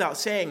goes without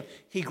saying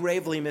he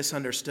gravely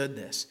misunderstood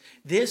this.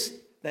 This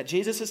that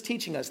Jesus is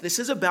teaching us, this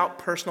is about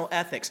personal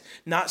ethics,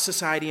 not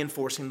society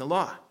enforcing the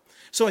law.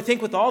 So I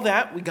think with all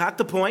that, we got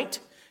the point.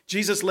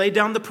 Jesus laid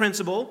down the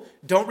principle,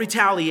 don't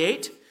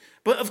retaliate.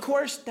 But of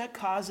course, that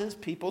causes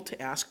people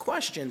to ask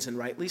questions, and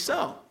rightly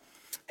so.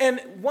 And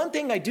one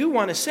thing I do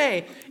want to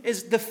say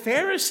is the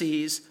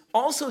Pharisees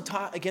also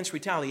taught against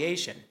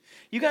retaliation.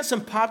 You got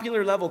some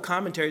popular level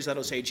commentaries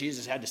that'll say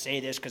Jesus had to say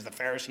this because the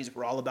Pharisees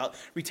were all about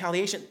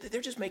retaliation.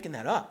 They're just making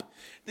that up.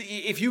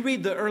 If you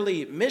read the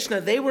early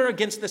Mishnah, they were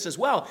against this as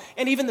well.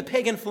 And even the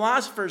pagan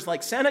philosophers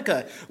like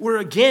Seneca were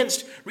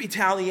against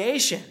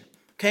retaliation.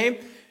 Okay?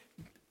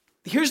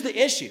 Here's the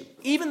issue.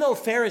 Even though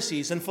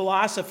Pharisees and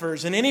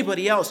philosophers and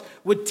anybody else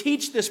would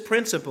teach this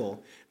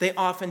principle, they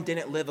often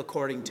didn't live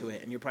according to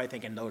it. And you're probably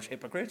thinking, those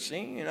hypocrites,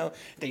 see,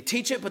 they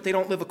teach it, but they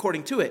don't live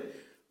according to it.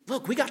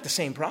 Look, we got the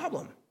same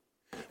problem.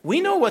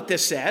 We know what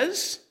this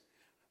says,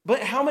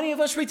 but how many of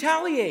us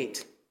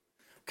retaliate?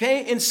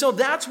 Okay, and so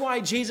that's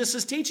why Jesus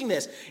is teaching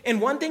this. And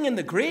one thing in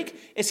the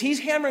Greek is he's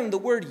hammering the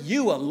word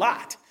you a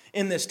lot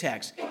in this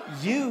text.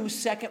 You,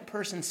 second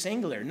person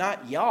singular,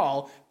 not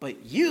y'all,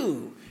 but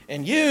you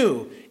and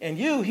you and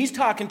you. He's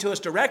talking to us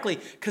directly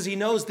because he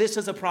knows this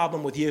is a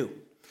problem with you.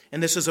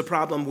 And this is a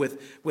problem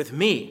with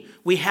me.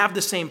 We have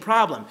the same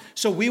problem.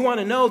 So we want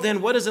to know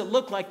then, what does it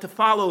look like to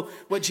follow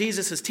what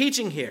Jesus is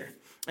teaching here?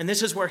 And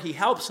this is where he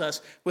helps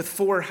us with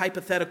 4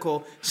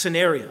 hypothetical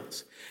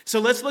scenarios. So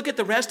let's look at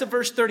the rest of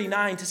verse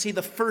 39 to see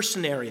the first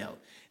scenario.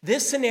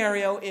 This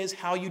scenario is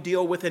how you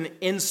deal with an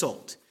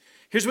insult.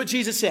 Here's what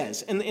Jesus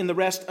says in the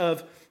rest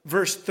of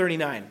verse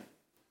 39.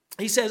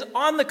 He says,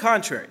 on the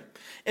contrary,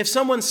 if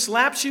someone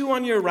slaps you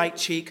on your right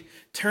cheek,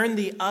 turn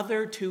the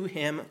other to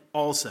him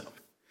also.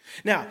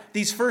 Now,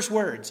 these first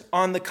words,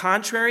 on the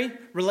contrary,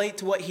 relate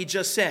to what he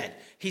just said.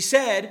 He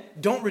said,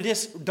 don't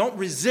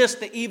resist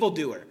the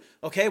evildoer.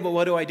 Okay, well,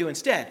 what do I do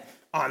instead?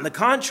 On the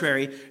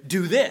contrary,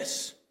 do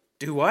this.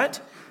 Do what?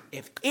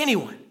 If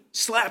anyone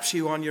slaps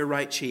you on your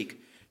right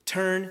cheek,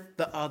 turn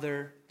the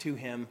other to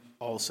him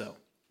also.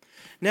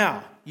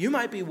 Now, you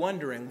might be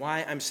wondering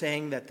why I'm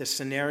saying that the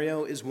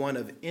scenario is one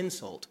of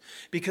insult,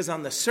 because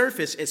on the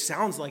surface, it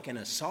sounds like an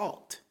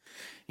assault.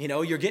 You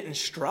know, you're getting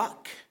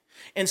struck.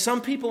 And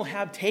some people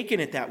have taken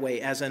it that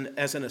way as an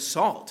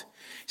assault.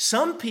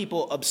 Some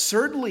people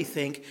absurdly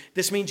think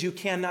this means you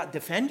cannot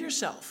defend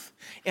yourself.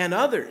 And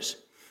others,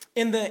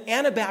 in the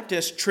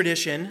Anabaptist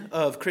tradition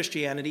of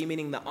Christianity,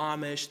 meaning the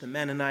Amish, the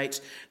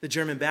Mennonites, the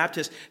German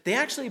Baptists, they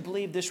actually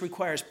believe this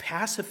requires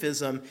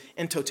pacifism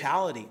in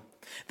totality.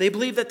 They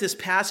believe that this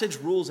passage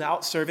rules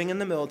out serving in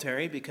the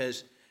military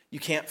because you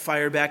can't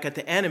fire back at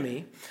the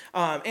enemy.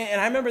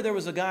 And I remember there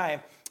was a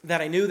guy that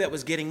I knew that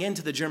was getting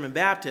into the German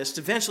Baptists.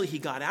 Eventually he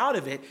got out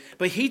of it,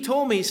 but he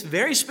told me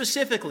very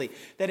specifically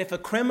that if a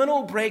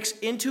criminal breaks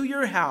into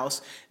your house,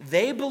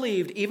 they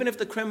believed even if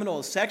the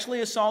criminal is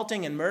sexually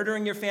assaulting and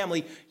murdering your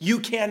family, you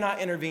cannot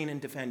intervene and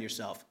defend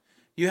yourself.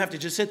 You have to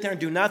just sit there and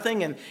do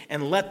nothing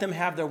and let them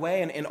have their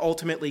way and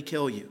ultimately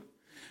kill you.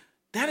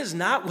 That is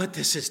not what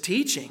this is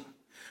teaching.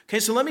 Okay,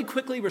 so let me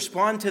quickly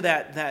respond to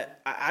that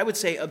I would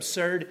say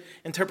absurd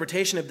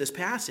interpretation of this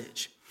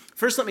passage.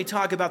 First, let me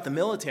talk about the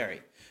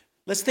military.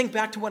 Let's think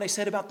back to what I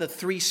said about the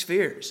 3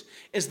 spheres.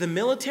 Is the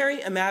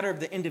military a matter of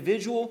the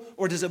individual,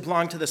 or does it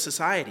belong to the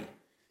society?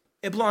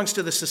 It belongs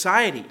to the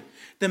society.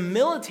 The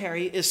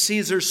military is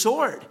Caesar's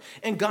sword,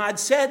 and God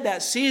said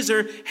that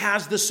Caesar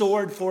has the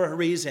sword for a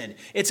reason.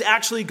 It's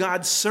actually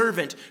God's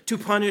servant to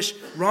punish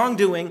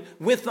wrongdoing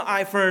with the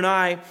eye for an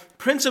eye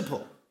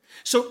principle.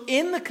 So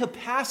in the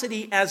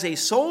capacity as a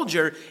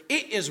soldier,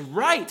 it is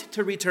right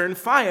to return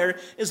fire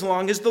as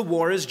long as the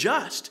war is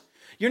just.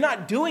 You're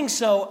not doing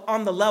so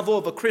on the level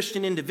of a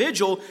Christian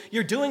individual.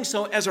 You're doing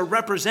so as a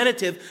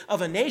representative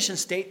of a nation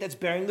state that's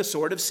bearing the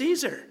sword of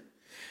Caesar.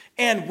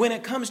 And when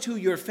it comes to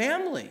your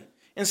family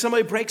and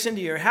somebody breaks into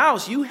your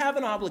house, you have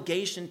an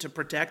obligation to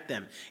protect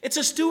them. It's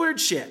a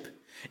stewardship.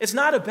 It's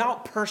not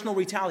about personal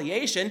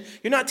retaliation.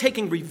 You're not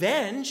taking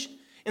revenge.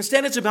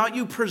 Instead, it's about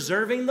you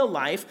preserving the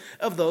life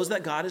of those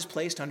that God has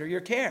placed under your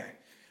care.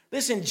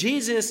 Listen,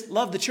 Jesus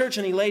loved the church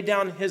and he laid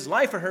down his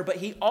life for her, but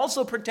he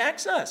also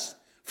protects us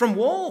from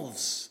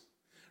wolves,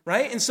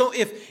 right? And so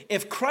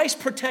if Christ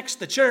protects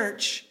the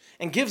church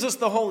and gives us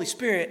the Holy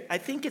Spirit, I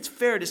think it's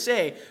fair to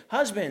say,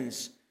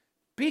 husbands,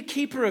 be a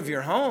keeper of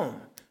your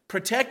home.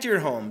 Protect your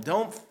home.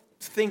 Don't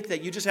think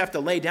that you just have to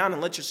lay down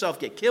and let yourself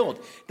get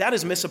killed. That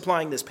is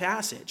misapplying this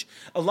passage.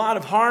 A lot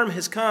of harm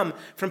has come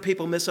from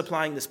people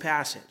misapplying this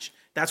passage.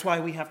 That's why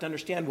we have to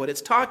understand what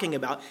it's talking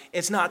about.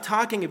 It's not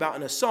talking about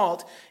an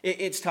assault.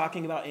 It's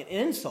talking about an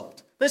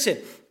insult. Listen,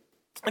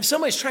 if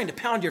somebody's trying to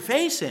pound your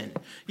face in,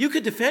 you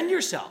could defend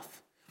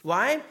yourself.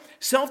 Why?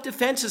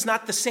 Self-defense is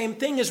not the same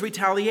thing as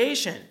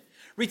retaliation.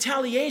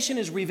 Retaliation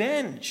is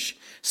revenge.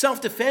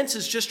 Self-defense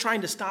is just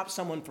trying to stop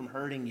someone from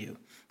hurting you.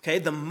 Okay,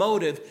 the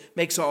motive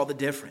makes all the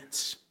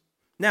difference.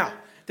 Now,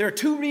 there are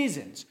 2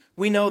 reasons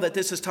we know that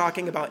this is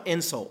talking about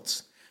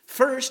insults.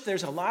 First,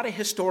 there's a lot of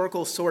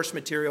historical source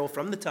material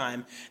from the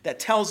time that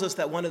tells us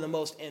that one of the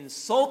most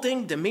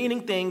insulting,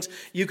 demeaning things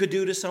you could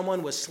do to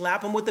someone was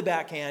slap them with the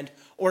backhand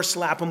or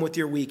slap them with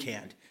your weak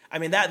hand. I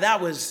mean,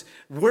 that was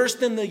worse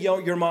than the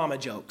your mama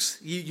jokes.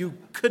 You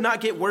could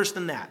not get worse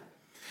than that.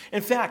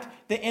 In fact,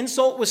 the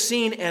insult was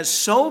seen as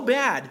so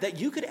bad that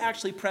you could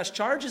actually press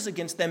charges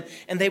against them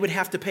and they would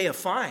have to pay a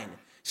fine.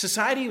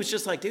 Society was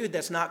just like, dude,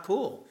 that's not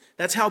cool.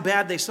 That's how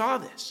bad they saw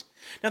this.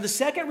 Now, the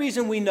second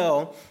reason we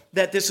know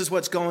that this is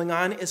what's going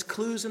on is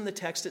clues in the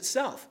text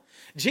itself.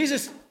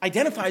 Jesus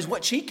identifies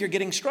what cheek you're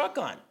getting struck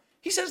on.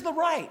 He says the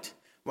right.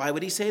 Why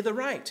would he say the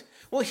right?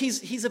 Well,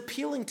 he's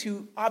appealing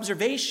to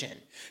observation,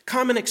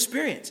 common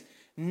experience.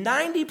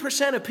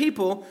 90% of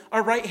people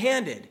are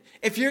right-handed.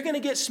 If you're going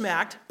to get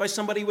smacked by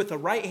somebody with a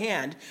right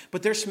hand,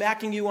 but they're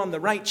smacking you on the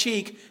right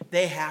cheek,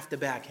 they have to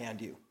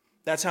backhand you.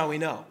 That's how we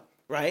know.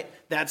 right?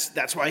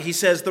 That's why he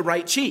says the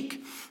right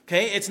cheek.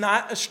 Okay, it's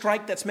not a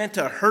strike that's meant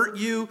to hurt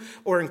you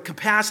or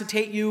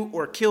incapacitate you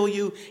or kill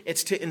you.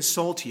 It's to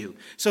insult you.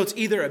 So it's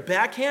either a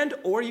backhand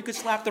or you could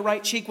slap the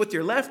right cheek with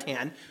your left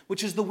hand,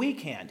 which is the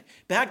weak hand.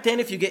 Back then,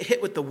 if you get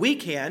hit with the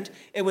weak hand,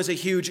 it was a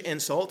huge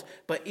insult.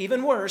 But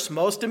even worse,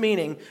 most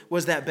demeaning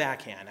was that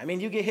backhand. I mean,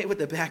 you get hit with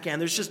the backhand,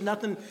 there's just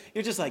nothing.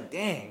 You're just like,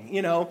 dang,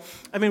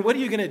 I mean, what are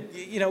you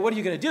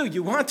gonna do?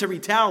 You want to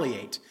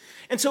retaliate.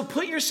 And so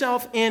put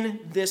yourself in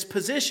this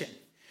position.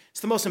 It's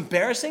the most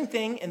embarrassing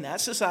thing in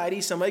that society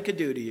somebody could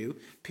do to you.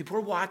 People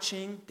are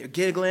watching, they're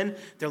giggling,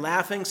 they're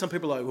laughing. Some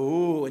people are like,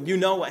 ooh, and you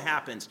know what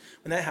happens.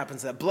 When that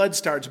happens, that blood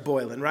starts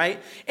boiling,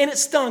 right? And it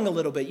stung a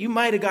little bit. You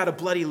might have got a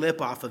bloody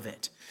lip off of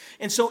it.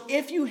 And so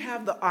if you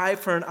have the eye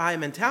for an eye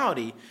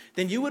mentality,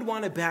 then you would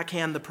want to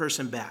backhand the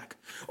person back.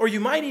 Or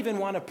you might even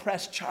want to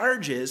press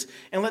charges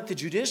and let the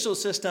judicial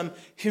system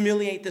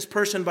humiliate this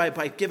person by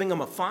giving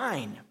them a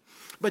fine.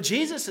 But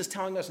Jesus is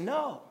telling us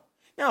no.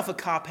 Now, if a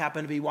cop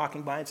happened to be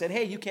walking by and said,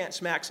 hey, you can't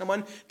smack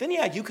someone, then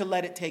yeah, you could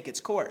let it take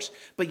its course.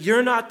 But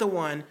you're not the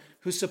one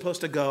who's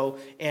supposed to go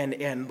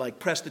and like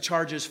press the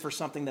charges for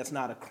something that's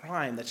not a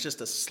crime. That's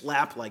just a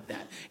slap like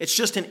that. It's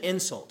just an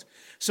insult.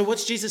 So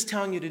what's Jesus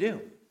telling you to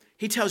do?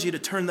 He tells you to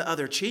turn the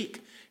other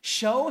cheek.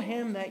 Show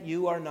him that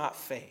you are not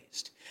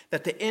fazed,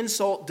 that the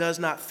insult does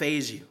not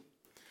faze you.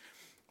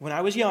 When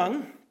I was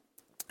young,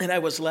 and I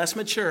was less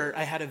mature,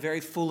 I had a very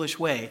foolish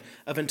way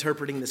of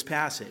interpreting this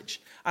passage.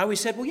 I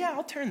always said, well, yeah,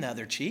 I'll turn the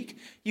other cheek.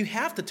 You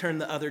have to turn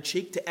the other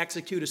cheek to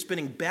execute a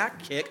spinning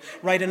back kick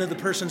right into the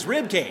person's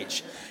rib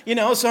cage.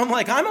 So I'm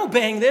like, I'm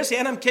obeying this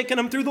and I'm kicking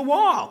them through the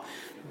wall.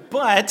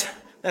 But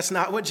that's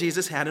not what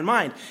Jesus had in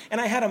mind. And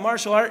I had a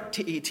martial art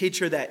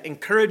teacher that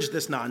encouraged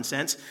this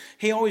nonsense.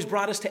 He always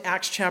brought us to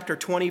Acts chapter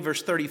 20,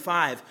 verse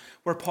 35,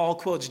 where Paul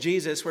quotes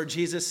Jesus, where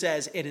Jesus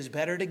says, it is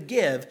better to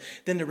give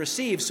than to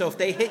receive. So if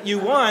they hit you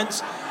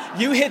once,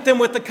 you hit them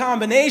with the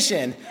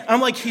combination.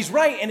 I'm like, he's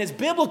right, and it's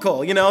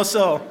biblical,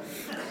 so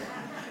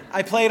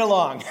I played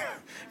along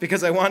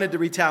because I wanted to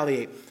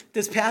retaliate.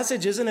 This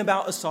passage isn't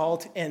about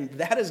assault, and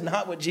that is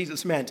not what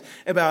Jesus meant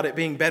about it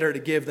being better to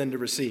give than to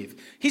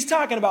receive. He's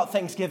talking about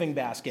Thanksgiving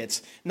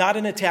baskets, not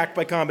an attack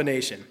by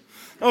combination.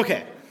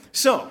 Okay,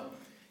 so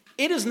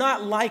it is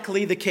not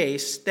likely the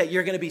case that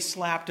you're going to be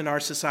slapped in our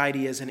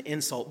society as an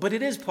insult, but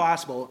it is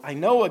possible. I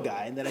know a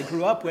guy that I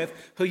grew up with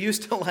who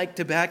used to like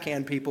to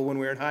backhand people when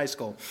we were in high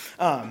school.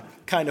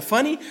 Kind of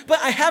funny,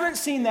 but I haven't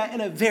seen that in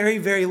a very,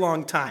 very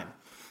long time.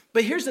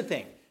 But here's the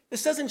thing.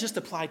 This doesn't just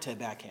apply to a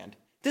backhand.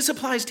 This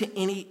applies to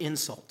any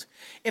insult.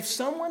 If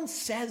someone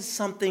says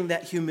something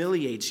that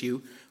humiliates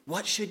you,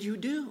 what should you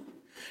do?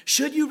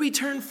 Should you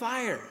return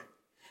fire?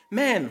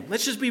 Men,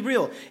 let's just be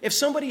real. If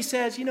somebody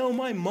says,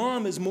 my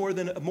mom is more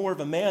of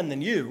a man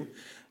than you,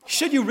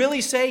 should you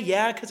really say,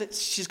 yeah, because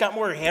she's got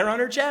more hair on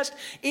her chest?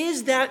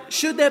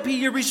 Should that be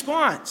your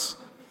response?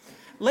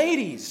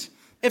 Ladies,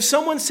 if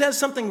someone says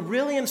something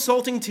really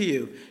insulting to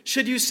you,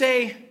 should you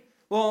say,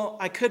 well,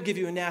 I could give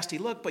you a nasty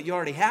look, but you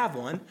already have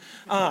one?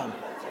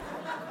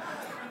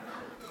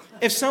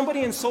 If somebody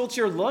insults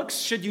your looks,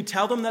 should you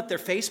tell them that their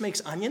face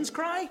makes onions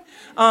cry?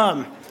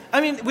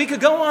 We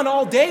could go on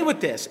all day with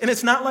this, and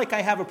it's not like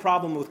I have a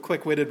problem with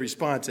quick-witted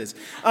responses.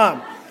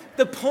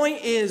 The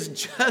point is,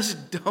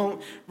 just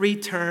don't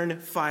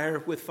return fire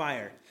with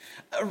fire.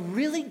 A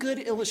really good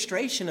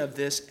illustration of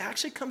this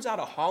actually comes out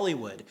of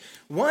Hollywood.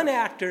 One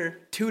actor,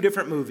 two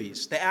different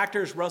movies. The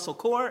actor is Russell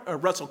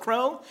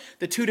Crowe.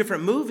 The two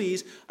different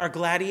movies are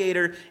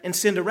Gladiator and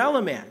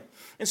Cinderella Man.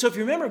 And so if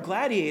you remember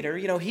Gladiator,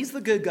 he's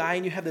the good guy,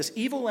 and you have this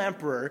evil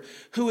emperor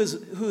who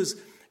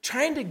is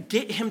trying to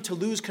get him to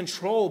lose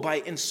control by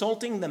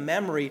insulting the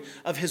memory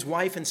of his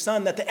wife and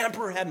son that the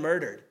emperor had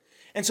murdered.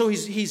 And so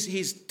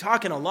he's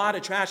talking a lot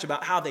of trash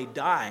about how they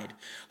died,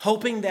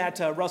 hoping that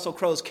Russell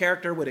Crowe's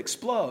character would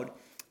explode.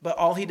 But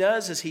all he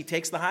does is he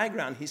takes the high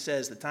ground. He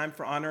says, the time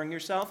for honoring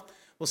yourself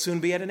will soon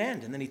be at an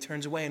end. And then he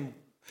turns around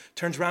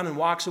and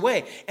walks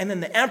away. And then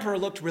the emperor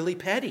looked really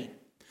petty.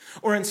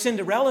 Or in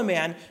Cinderella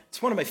Man,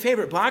 it's one of my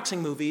favorite boxing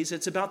movies.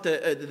 It's about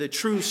the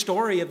true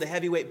story of the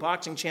heavyweight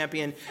boxing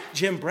champion,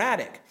 Jim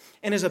Braddock.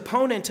 And his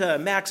opponent,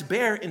 Max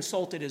Baer,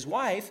 insulted his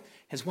wife.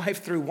 His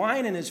wife threw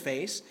wine in his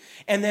face.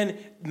 And then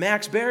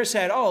Max Baer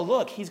said, oh,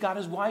 look, he's got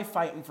his wife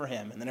fighting for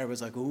him. And then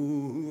everyone's like,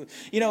 ooh.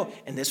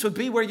 And this would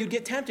be where you'd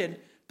get tempted.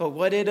 But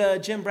what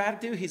did Jim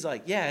Braddock do? He's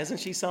like, yeah, isn't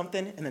she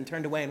something? And then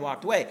turned away and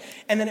walked away.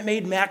 And then it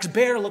made Max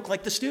Baer look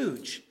like the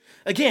stooge.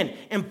 Again,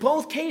 in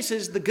both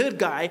cases, the good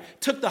guy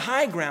took the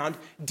high ground,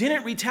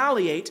 didn't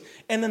retaliate,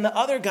 and then the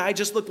other guy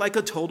just looked like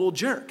a total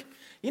jerk.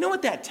 You know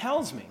what that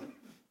tells me?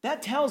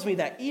 That tells me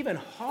that even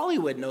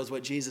Hollywood knows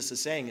what Jesus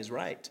is saying is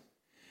right.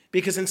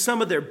 Because in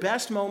some of their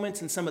best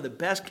moments and some of the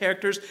best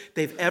characters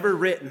they've ever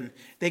written,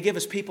 they give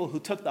us people who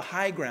took the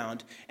high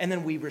ground, and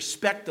then we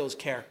respect those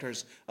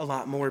characters a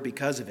lot more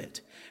because of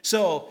it.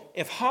 So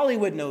if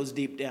Hollywood knows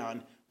deep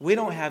down, we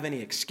don't have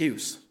any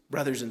excuse,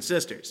 brothers and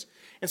sisters.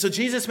 And so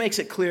Jesus makes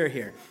it clear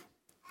here.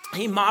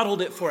 He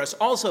modeled it for us.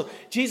 Also,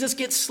 Jesus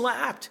gets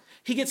slapped.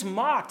 He gets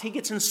mocked. He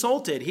gets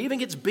insulted. He even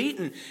gets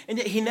beaten. And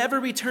yet he never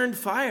returned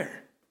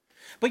fire.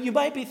 But you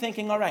might be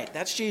thinking, all right,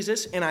 that's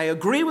Jesus. And I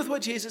agree with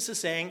what Jesus is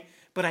saying.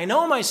 But I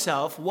know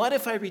myself, what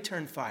if I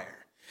return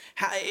fire?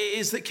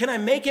 Can I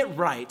make it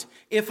right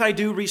if I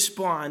do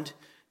respond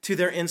to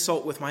their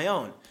insult with my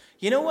own?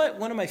 You know what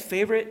one of my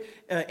favorite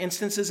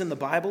instances in the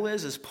Bible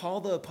is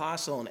Paul the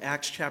Apostle in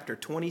Acts chapter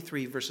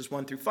 23, verses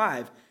 1 through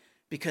 5,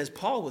 because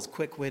Paul was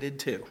quick-witted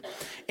too.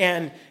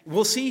 And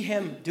we'll see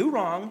him do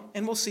wrong,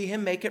 and we'll see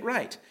him make it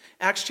right.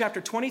 Acts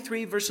chapter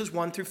 23, verses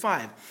 1 through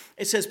 5.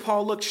 It says,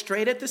 Paul looked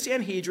straight at the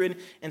Sanhedrin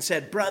and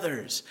said,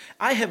 "Brothers,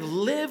 I have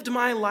lived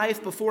my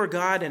life before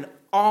God in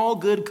all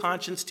good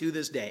conscience to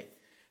this day."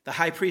 The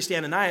high priest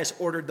Ananias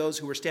ordered those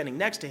who were standing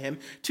next to him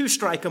to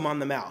strike him on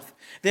the mouth.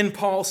 Then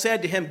Paul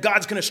said to him,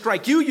 "God's going to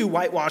strike you, you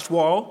whitewashed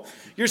wall.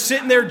 You're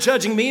sitting there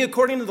judging me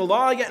according to the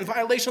law, yet in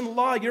violation of the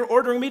law, you're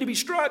ordering me to be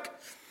struck."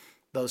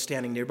 Those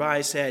standing nearby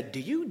said, "Do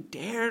you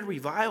dare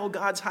revile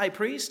God's high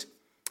priest?"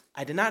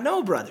 "I did not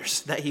know,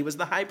 brothers, that he was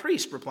the high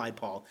priest," replied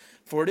Paul.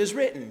 "For it is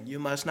written, you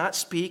must not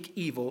speak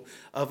evil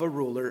of a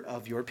ruler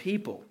of your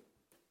people."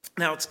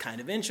 Now, it's kind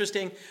of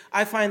interesting.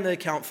 I find the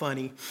account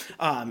funny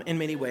in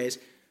many ways.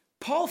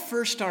 Paul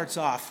first starts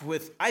off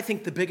with, I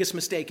think, the biggest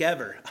mistake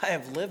ever. "I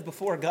have lived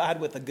before God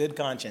with a good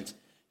conscience."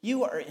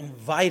 You are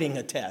inviting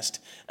a test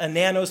a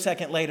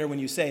nanosecond later when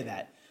you say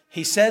that.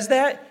 He says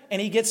that, and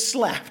he gets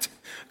slapped,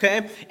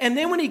 okay? And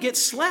then when he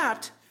gets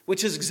slapped,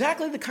 which is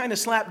exactly the kind of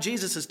slap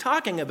Jesus is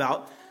talking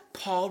about,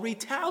 Paul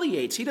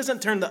retaliates. He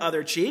doesn't turn the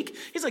other cheek.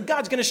 He's like,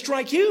 "God's going to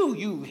strike you,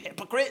 you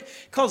hypocrite."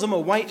 Calls him a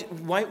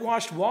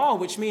whitewashed wall,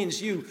 which means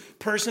you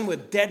person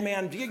with dead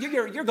man,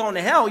 you're going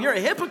to hell. You're a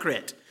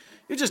hypocrite.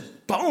 You're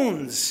just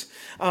bones.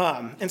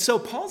 And so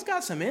Paul's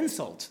got some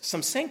insults,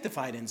 some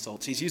sanctified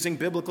insults. He's using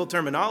biblical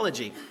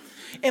terminology.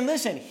 And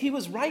listen, he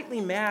was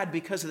rightly mad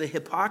because of the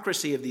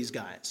hypocrisy of these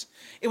guys.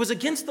 It was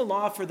against the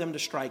law for them to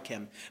strike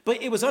him,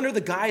 but it was under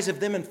the guise of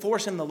them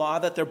enforcing the law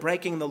that they're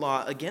breaking the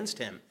law against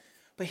him.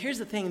 But here's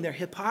the thing, their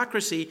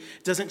hypocrisy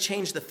doesn't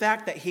change the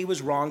fact that he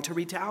was wrong to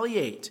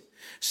retaliate.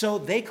 So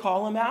they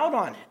call him out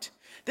on it.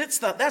 That's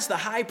the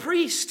high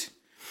priest.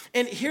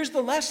 And here's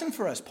the lesson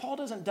for us. Paul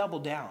doesn't double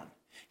down.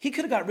 He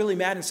could have got really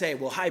mad and say,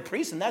 "Well, high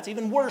priest, and that's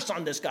even worse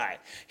on this guy.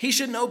 He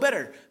should know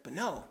better." But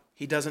no,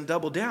 he doesn't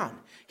double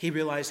down. He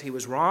realized he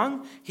was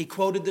wrong. He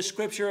quoted the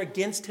scripture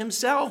against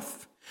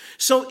himself.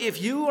 So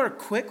if you are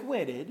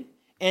quick-witted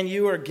and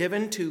you are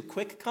given to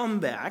quick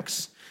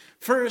comebacks,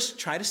 first,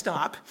 try to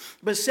stop.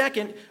 But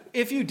second,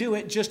 if you do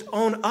it, just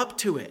own up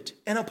to it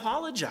and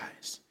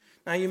apologize.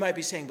 Now, you might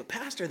be saying, "But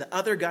Pastor, the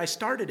other guy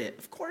started it."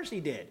 Of course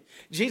he did.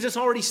 Jesus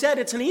already said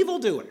it's an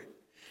evildoer.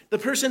 The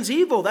person's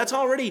evil. That's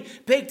already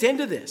baked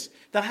into this.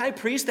 The high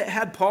priest that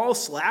had Paul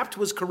slapped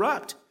was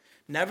corrupt.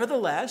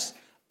 Nevertheless,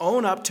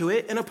 own up to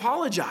it and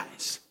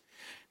apologize.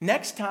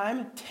 Next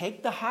time,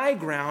 take the high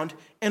ground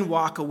and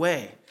walk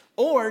away.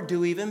 Or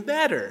do even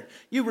better.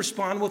 You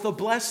respond with a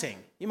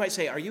blessing. You might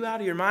say, "Are you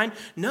out of your mind?"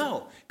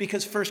 No,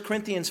 because 1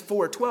 Corinthians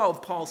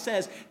 4:12, Paul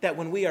says that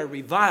when we are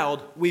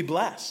reviled, we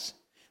bless.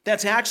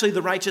 That's actually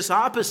the righteous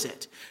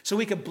opposite. So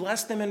we could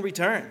bless them in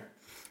return.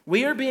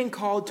 We are being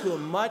called to a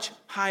much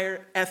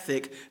higher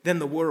ethic than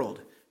the world.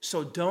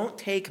 So don't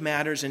take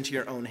matters into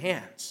your own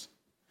hands.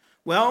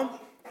 Well,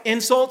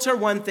 insults are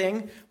one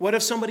thing. What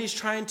if somebody's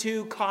trying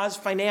to cause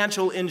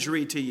financial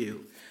injury to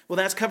you? Well,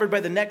 that's covered by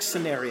the next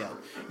scenario.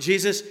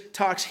 Jesus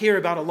talks here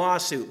about a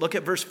lawsuit. Look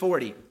at verse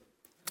 40.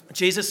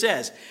 Jesus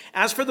says,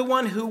 "As for the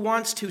one who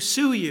wants to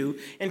sue you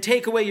and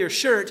take away your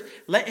shirt,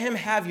 let him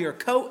have your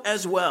coat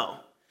as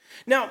well."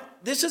 Now,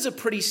 this is a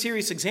pretty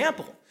serious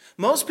example.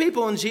 Most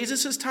people in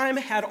Jesus' time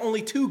had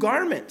only two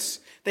garments.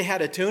 They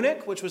had a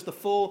tunic, which was the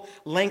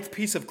full-length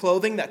piece of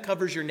clothing that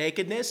covers your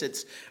nakedness.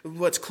 It's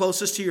what's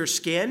closest to your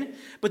skin.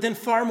 But then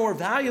far more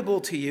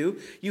valuable to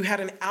you, you had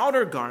an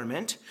outer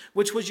garment,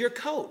 which was your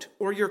coat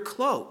or your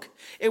cloak.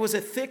 It was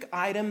a thick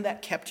item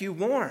that kept you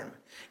warm.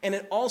 And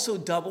it also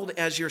doubled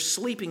as your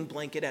sleeping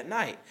blanket at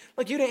night.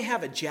 Like you didn't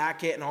have a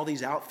jacket and all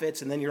these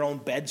outfits and then your own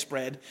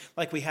bedspread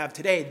like we have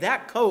today.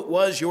 That coat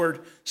was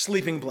your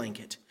sleeping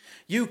blanket.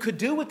 You could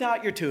do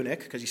without your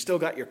tunic, because you still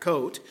got your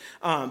coat,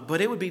 but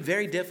it would be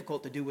very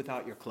difficult to do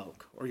without your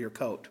cloak or your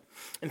coat.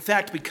 In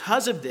fact,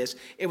 because of this,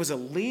 it was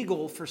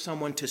illegal for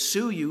someone to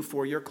sue you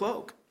for your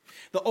cloak.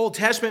 The Old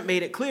Testament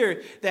made it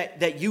clear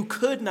that you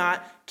could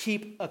not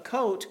keep a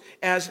coat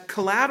as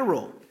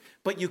collateral,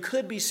 but you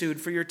could be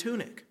sued for your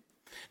tunic.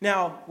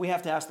 Now, we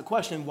have to ask the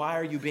question, why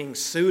are you being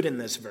sued in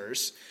this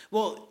verse?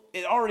 Well,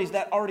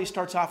 that already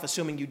starts off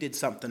assuming you did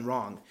something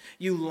wrong.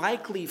 You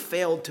likely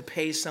failed to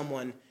pay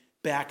someone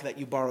back that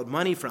you borrowed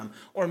money from.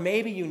 Or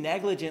maybe you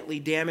negligently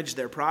damaged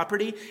their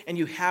property and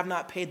you have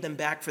not paid them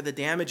back for the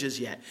damages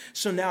yet.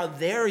 So now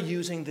they're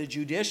using the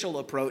judicial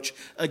approach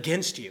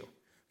against you.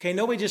 Okay,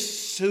 nobody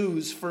just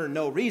sues for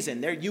no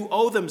reason. You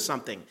owe them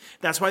something.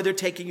 That's why they're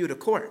taking you to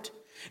court.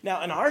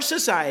 Now, in our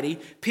society,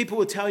 people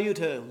would tell you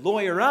to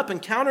lawyer up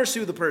and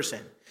countersue the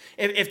person.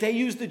 If they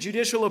use the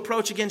judicial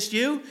approach against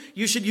you,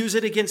 you should use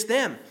it against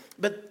them.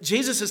 But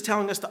Jesus is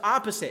telling us the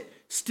opposite.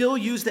 Still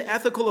use the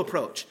ethical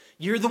approach.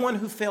 You're the one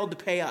who failed to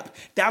pay up.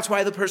 That's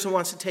why the person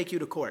wants to take you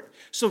to court.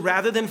 So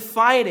rather than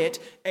fight it,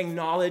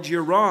 acknowledge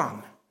you're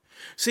wrong.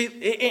 See,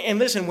 and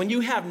listen, when you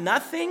have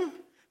nothing,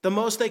 the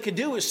most they could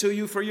do is sue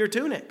you for your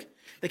tunic.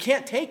 They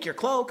can't take your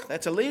cloak.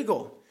 That's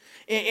illegal.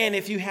 And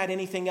if you had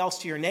anything else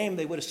to your name,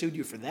 they would have sued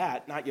you for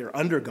that, not your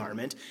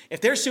undergarment.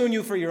 If they're suing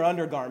you for your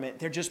undergarment,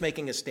 they're just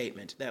making a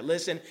statement that,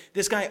 listen,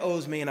 this guy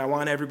owes me, and I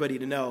want everybody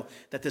to know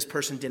that this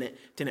person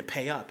didn't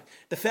pay up.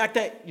 The fact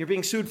that you're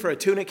being sued for a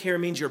tunic here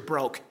means you're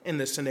broke in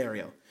this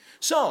scenario.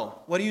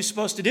 So what are you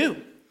supposed to do?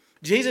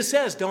 Jesus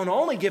says, don't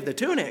only give the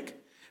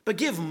tunic, but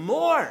give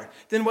more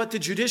than what the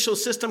judicial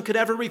system could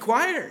ever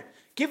require.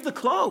 Give the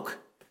cloak.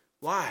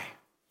 Why?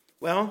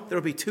 Well, there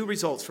will be two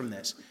results from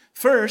this.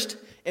 First,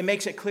 it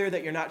makes it clear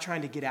that you're not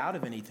trying to get out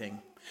of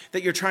anything,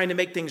 that you're trying to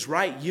make things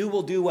right. You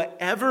will do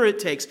whatever it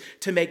takes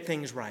to make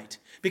things right,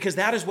 because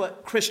that is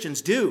what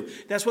Christians do.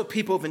 That's what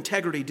people of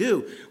integrity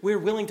do. We're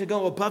willing to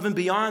go above and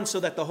beyond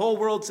so that the whole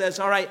world says,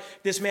 all right,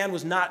 this man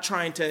was not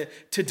trying to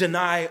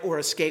deny or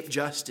escape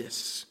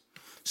justice.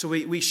 So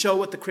we show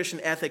what the Christian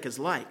ethic is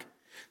like.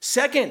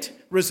 Second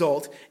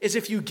result is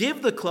if you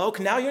give the cloak,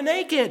 now you're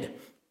naked.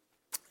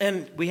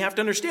 And we have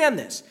to understand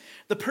this.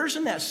 The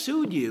person that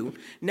sued you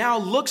now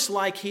looks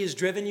like he has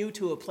driven you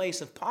to a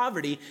place of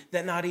poverty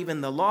that not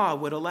even the law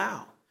would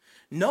allow.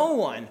 No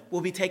one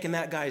will be taking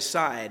that guy's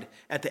side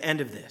at the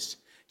end of this.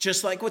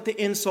 Just like with the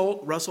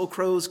insult, Russell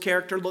Crowe's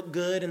character looked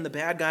good and the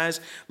bad guys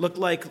looked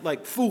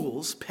like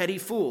fools, petty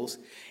fools.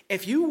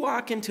 If you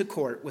walk into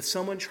court with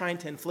someone trying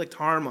to inflict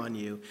harm on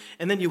you,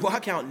 and then you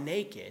walk out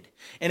naked,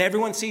 and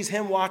everyone sees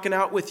him walking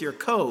out with your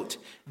coat,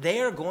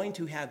 they are going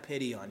to have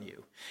pity on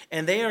you.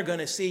 And they are going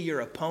to see your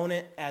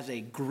opponent as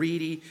a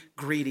greedy,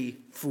 greedy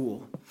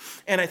fool.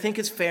 And I think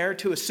it's fair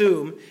to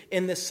assume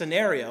in this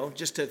scenario,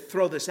 just to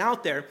throw this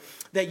out there,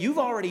 that you've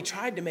already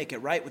tried to make it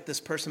right with this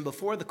person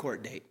before the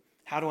court date.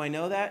 How do I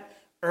know that?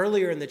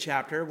 Earlier in the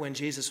chapter, when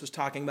Jesus was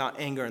talking about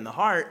anger in the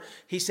heart,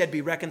 he said,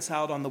 be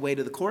reconciled on the way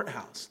to the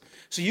courthouse.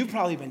 So you've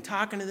probably been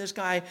talking to this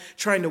guy,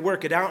 trying to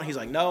work it out. And he's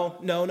like,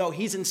 no.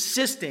 He's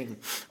insisting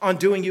on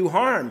doing you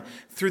harm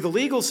through the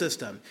legal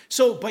system.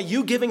 So by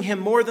you giving him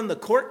more than the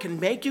court can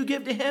make you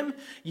give to him,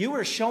 you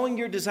are showing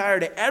your desire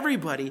to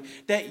everybody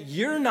that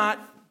you're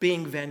not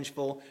being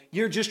vengeful.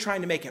 You're just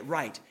trying to make it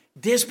right.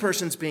 This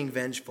person's being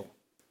vengeful.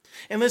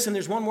 And listen,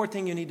 there's one more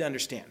thing you need to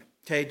understand.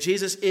 Okay,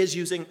 Jesus is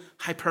using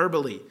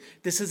hyperbole.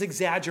 This is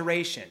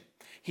exaggeration.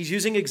 He's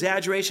using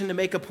exaggeration to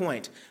make a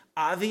point.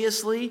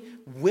 Obviously,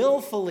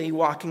 willfully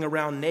walking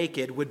around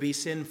naked would be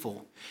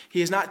sinful.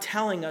 He is not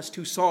telling us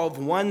to solve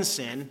one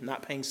sin,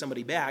 not paying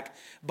somebody back,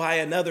 by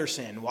another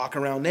sin, walk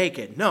around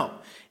naked. No.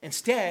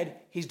 Instead,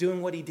 he's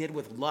doing what he did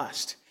with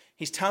lust.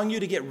 He's telling you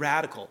to get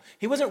radical.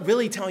 He wasn't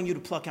really telling you to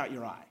pluck out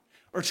your eye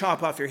or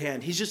chop off your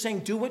hand. He's just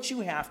saying, do what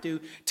you have to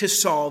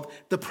solve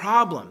the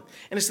problem.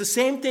 And it's the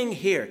same thing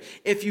here.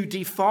 If you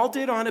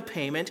defaulted on a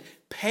payment,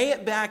 pay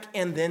it back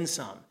and then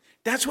some.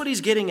 That's what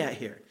he's getting at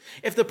here.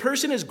 If the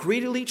person is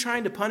greedily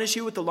trying to punish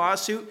you with the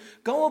lawsuit,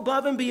 go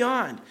above and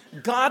beyond.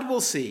 God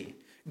will see.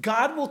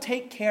 God will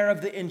take care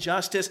of the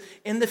injustice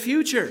in the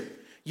future.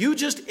 You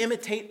just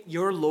imitate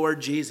your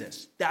Lord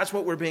Jesus. That's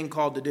what we're being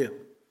called to do.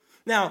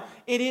 Now,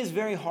 it is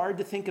very hard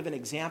to think of an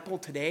example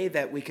today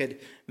that we could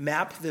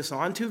map this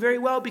onto very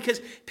well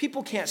because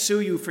people can't sue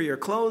you for your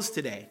clothes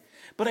today.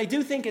 But I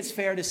do think it's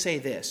fair to say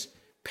this.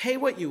 Pay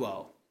what you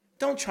owe.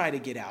 Don't try to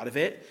get out of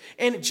it.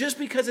 And just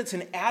because it's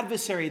an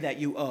adversary that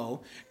you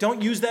owe,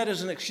 don't use that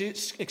as an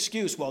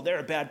excuse. Well, they're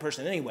a bad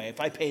person anyway.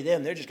 If I pay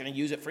them, they're just going to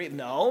use it free.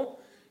 No.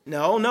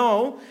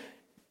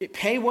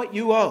 Pay what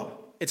you owe.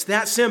 It's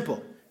that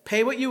simple.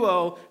 Pay what you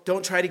owe.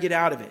 Don't try to get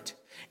out of it.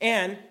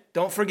 And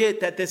don't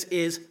forget that this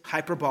is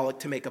hyperbolic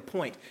to make a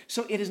point.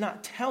 So it is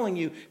not telling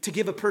you to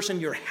give a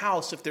person your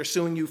house if they're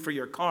suing you for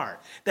your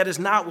car. That is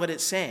not what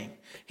it's saying.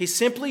 He's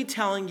simply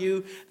telling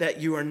you that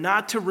you are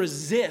not to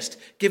resist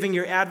giving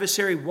your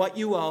adversary what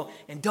you owe,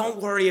 and don't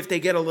worry if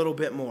they get a little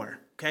bit more,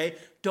 okay?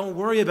 Don't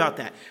worry about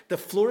that. The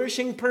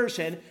flourishing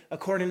person,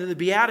 according to the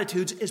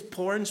Beatitudes, is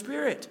poor in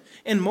spirit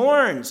and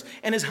mourns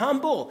and is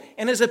humble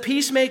and is a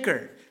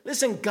peacemaker.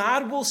 Listen,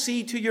 God will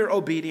see to your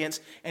obedience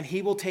and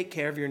he will take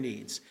care of your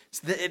needs.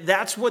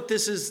 That's what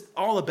this is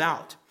all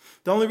about.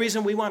 The only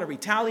reason we want to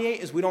retaliate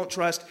is we don't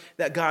trust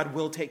that God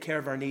will take care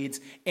of our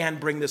needs and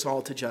bring this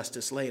all to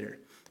justice later.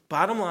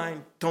 Bottom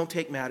line, don't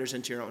take matters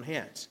into your own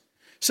hands.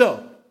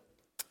 So,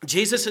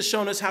 Jesus has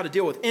shown us how to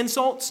deal with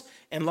insults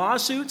and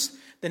lawsuits.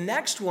 The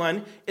next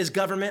one is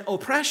government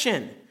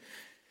oppression.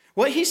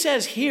 What he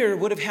says here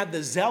would have had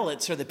the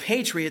zealots or the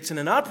patriots in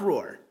an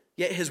uproar,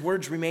 yet his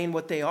words remain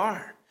what they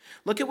are.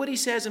 Look at what he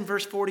says in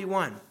verse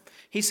 41.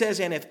 He says,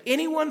 and if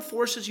anyone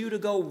forces you to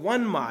go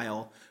 1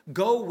 mile,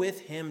 go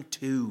with him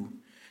 2.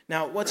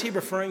 Now, what's he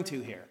referring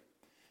to here?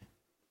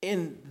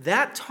 In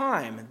that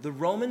time, the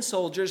Roman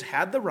soldiers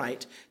had the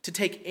right to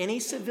take any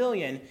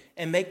civilian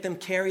and make them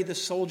carry the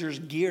soldier's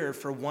gear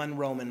for 1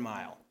 Roman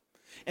mile.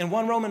 And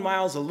 1 Roman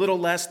mile is a little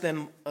less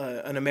than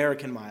an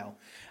American mile.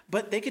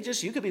 But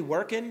you could be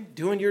working,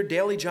 doing your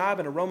daily job,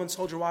 and a Roman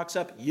soldier walks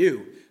up,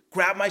 you,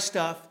 grab my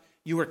stuff,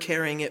 you were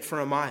carrying it for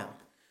a mile.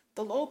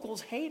 The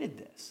locals hated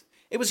this.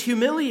 It was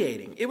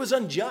humiliating. It was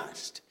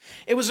unjust.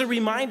 It was a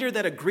reminder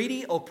that a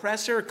greedy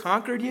oppressor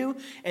conquered you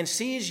and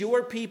sees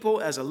your people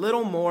as a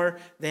little more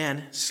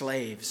than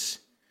slaves.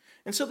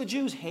 And so the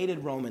Jews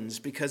hated Romans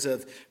because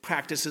of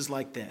practices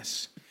like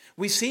this.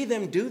 We see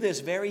them do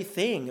this very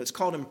thing. It's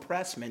called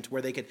impressment,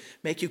 where they could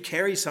make you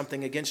carry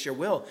something against your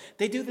will.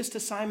 They do this to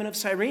Simon of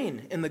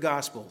Cyrene in the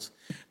Gospels.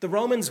 The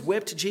Romans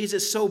whipped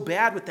Jesus so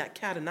bad with that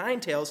cat of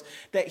nine tails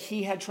that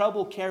he had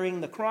trouble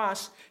carrying the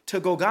cross to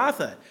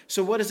Golgotha.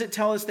 So what does it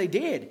tell us they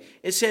did?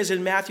 It says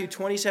in Matthew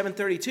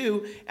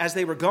 27:32, as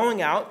they were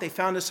going out, they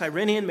found a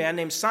Cyrenian man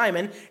named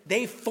Simon.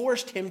 They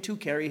forced him to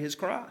carry his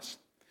cross.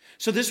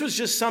 So this was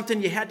just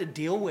something you had to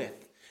deal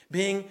with,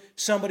 being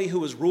somebody who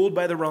was ruled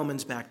by the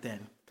Romans back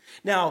then.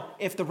 Now,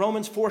 if the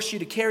Romans forced you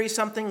to carry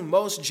something,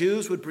 most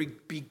Jews would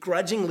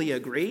begrudgingly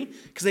agree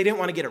because they didn't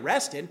want to get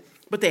arrested,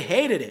 but they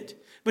hated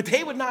it. But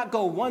they would not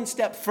go one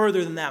step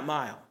further than that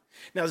mile.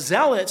 Now,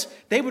 zealots,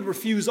 they would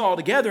refuse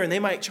altogether, and they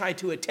might try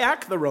to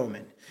attack the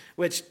Roman,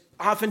 which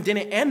often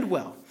didn't end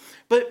well.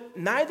 But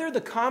neither the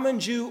common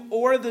Jew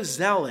or the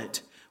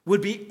zealot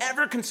would be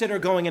ever consider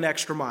going an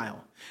extra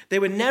mile. They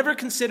would never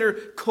consider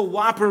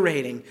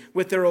cooperating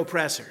with their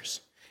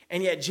oppressors.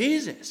 And yet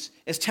Jesus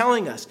is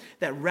telling us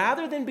that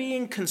rather than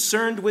being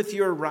concerned with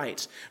your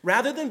rights,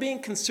 rather than being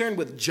concerned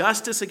with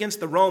justice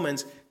against the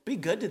Romans, be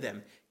good to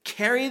them.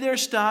 Carry their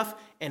stuff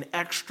an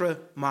extra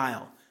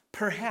mile.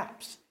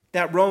 Perhaps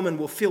that Roman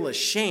will feel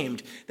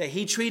ashamed that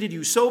he treated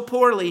you so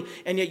poorly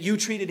and yet you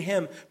treated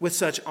him with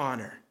such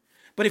honor.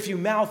 But if you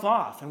mouth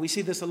off, and we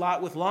see this a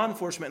lot with law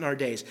enforcement in our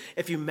days,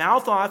 if you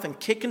mouth off and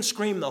kick and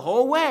scream the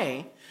whole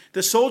way,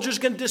 the soldier's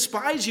going to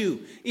despise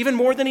you even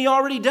more than he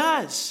already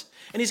does.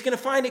 And he's going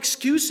to find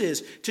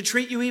excuses to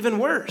treat you even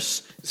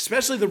worse,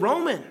 especially the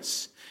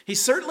Romans.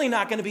 He's certainly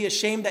not going to be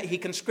ashamed that he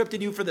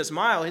conscripted you for this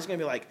mile. He's going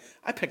to be like,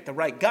 I picked the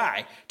right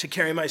guy to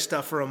carry my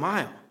stuff for a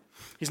mile.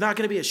 He's not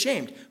going to be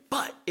ashamed.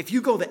 But if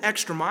you go the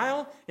extra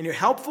mile and you're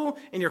helpful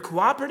and you're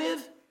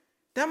cooperative,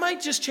 that might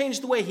just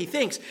change the way he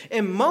thinks.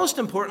 And most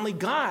importantly,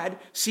 God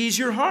sees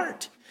your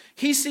heart.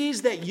 He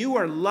sees that you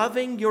are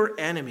loving your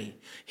enemy.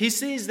 He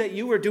sees that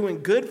you are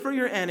doing good for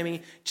your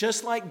enemy,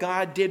 just like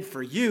God did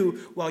for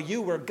you while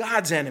you were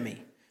God's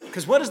enemy.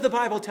 Because what does the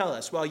Bible tell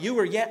us? While you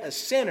were yet a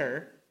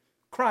sinner,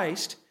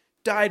 Christ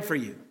died for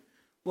you.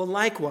 Well,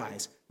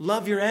 likewise,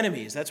 love your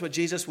enemies. That's what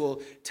Jesus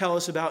will tell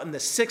us about in the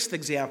sixth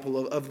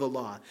example of the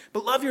law.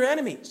 But love your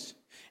enemies.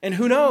 And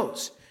who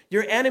knows?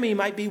 Your enemy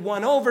might be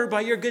won over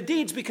by your good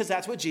deeds, because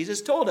that's what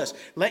Jesus told us.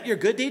 Let your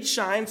good deeds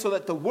shine so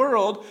that the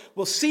world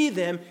will see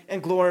them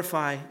and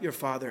glorify your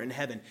Father in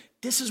heaven.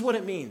 This is what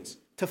it means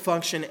to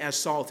function as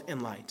salt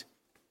and light.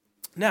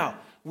 Now,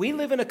 we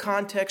live in a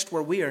context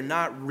where we are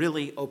not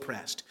really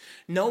oppressed.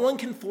 No one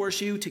can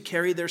force you to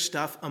carry their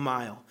stuff a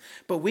mile,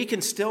 but we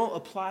can still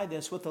apply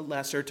this with a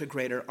lesser to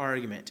greater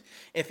argument.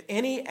 If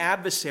any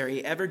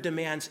adversary ever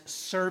demands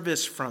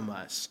service from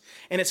us,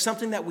 and it's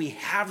something that we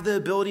have the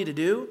ability to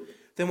do,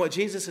 then what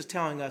Jesus is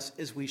telling us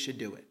is we should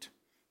do it.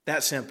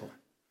 That simple,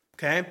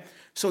 okay?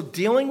 So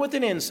dealing with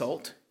an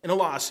insult in a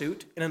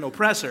lawsuit and an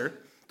oppressor,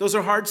 those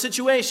are hard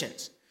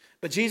situations.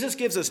 But Jesus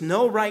gives us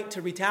no right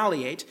to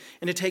retaliate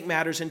and to take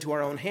matters into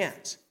our own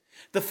hands.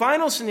 The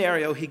final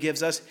scenario he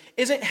gives us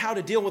isn't how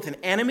to deal with an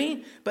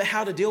enemy, but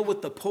how to deal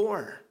with the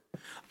poor.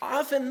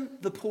 Often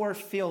the poor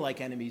feel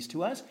like enemies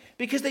to us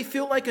because they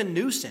feel like a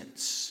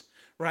nuisance.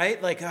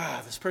 Right? Like,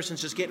 this person's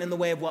just getting in the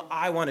way of what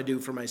I want to do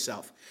for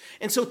myself.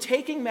 And so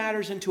taking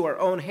matters into our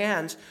own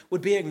hands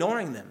would be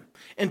ignoring them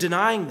and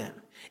denying them.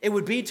 It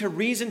would be to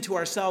reason to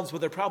ourselves,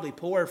 well, they're probably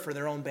poor for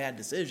their own bad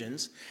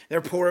decisions.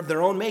 They're poor of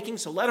their own making,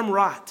 so let them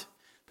rot.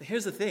 But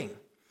here's the thing.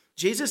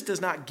 Jesus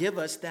does not give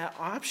us that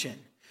option.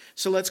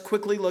 So let's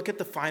quickly look at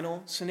the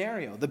final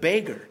scenario, the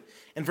beggar.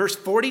 In verse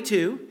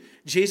 42,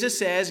 Jesus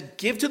says,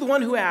 give to the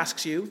one who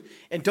asks you,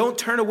 and don't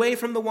turn away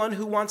from the one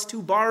who wants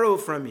to borrow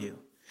from you.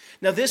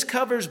 Now, this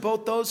covers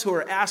both those who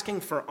are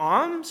asking for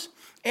alms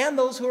and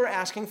those who are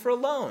asking for a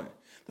loan.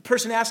 The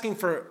person asking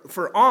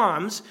for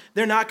alms,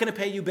 they're not going to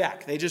pay you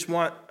back. They just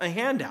want a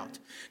handout.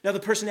 Now, the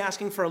person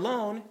asking for a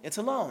loan, it's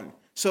a loan.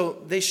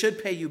 So they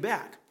should pay you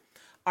back.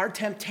 Our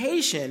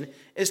temptation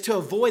is to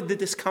avoid the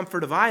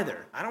discomfort of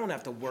either. I don't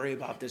have to worry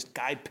about this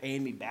guy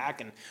paying me back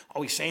and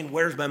always saying,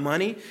 where's my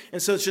money?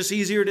 And so it's just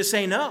easier to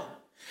say no.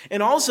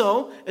 And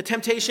also,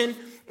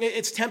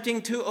 it's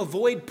tempting to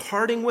avoid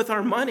parting with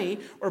our money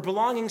or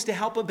belongings to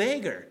help a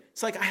beggar.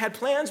 It's like, I had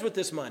plans with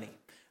this money.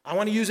 I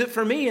want to use it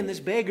for me, and this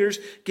beggar's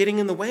getting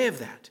in the way of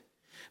that.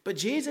 But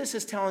Jesus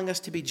is telling us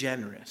to be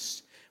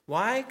generous.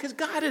 Why? Because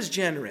God is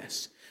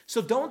generous.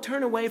 So don't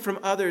turn away from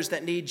others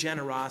that need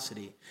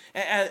generosity.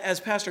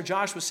 As Pastor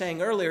Josh was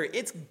saying earlier,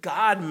 it's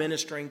God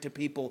ministering to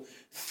people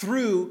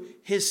through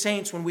his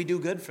saints when we do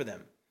good for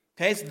them.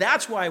 Okay, so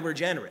that's why we're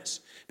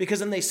generous, because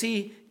then they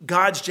see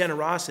God's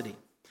generosity.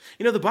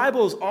 You know, the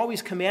Bible has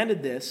always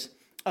commanded this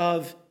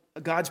of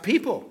God's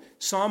people.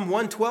 Psalm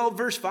 112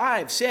 verse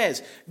 5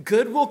 says,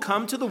 good will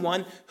come to the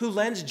one who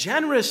lends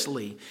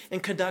generously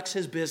and conducts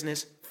his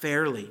business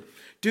fairly.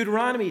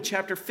 Deuteronomy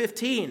chapter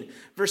 15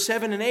 verse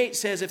 7 and 8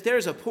 says, if there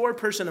is a poor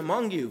person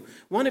among you,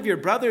 one of your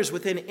brothers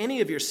within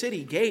any of your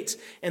city gates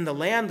in the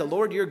land the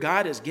Lord your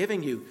God is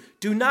giving you,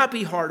 do not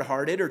be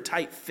hard-hearted or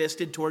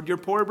tight-fisted toward your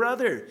poor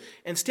brother.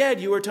 Instead,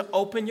 you are to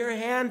open your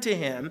hand to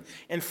him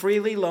and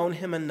freely loan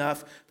him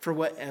enough for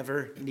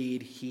whatever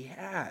need he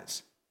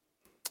has.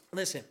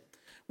 Listen,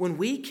 when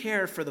we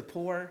care for the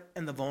poor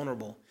and the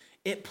vulnerable,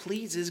 it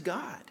pleases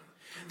God.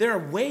 There are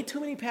way too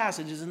many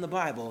passages in the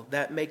Bible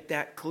that make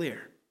that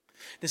clear.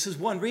 This is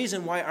one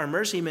reason why our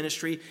mercy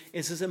ministry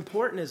is as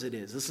important as it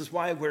is. This is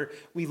why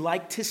we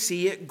like to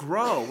see it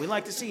grow. We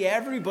like to see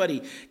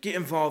everybody get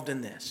involved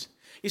in this.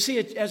 You see,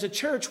 as a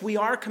church, we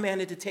are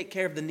commanded to take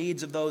care of the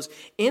needs of those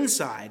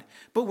inside,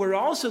 but we're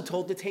also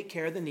told to take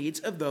care of the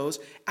needs of those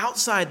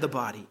outside the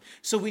body.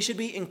 So we should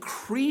be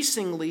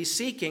increasingly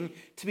seeking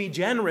to be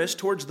generous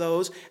towards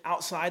those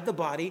outside the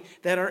body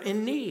that are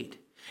in need.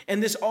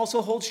 And this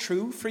also holds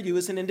true for you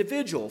as an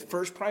individual.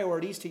 First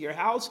priorities to your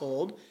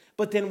household,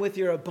 but then with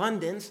your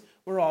abundance,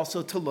 we're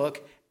also to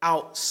look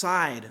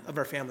outside of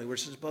our family. We're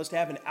supposed to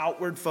have an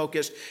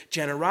outward-focused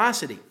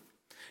generosity.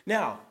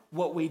 Now,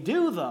 what we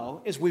do,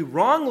 though, is we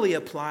wrongly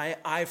apply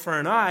eye for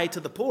an eye to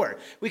the poor.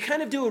 We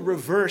kind of do a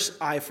reverse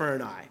eye for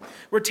an eye.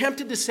 We're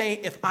tempted to say,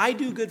 if I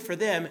do good for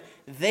them,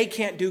 they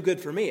can't do good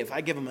for me. If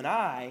I give them an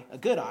eye, a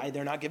good eye,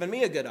 they're not giving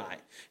me a good eye.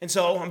 And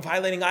so I'm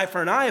violating eye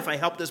for an eye if I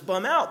help this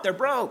bum out. They're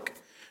broke.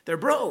 They're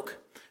broke.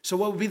 So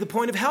what would be the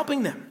point of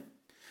helping them?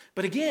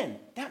 But again,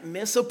 that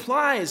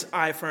misapplies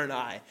eye for an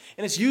eye,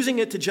 and it's using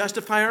it to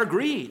justify our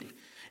greed.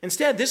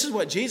 Instead, this is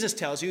what Jesus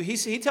tells you.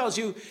 He tells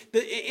you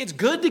that it's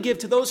good to give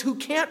to those who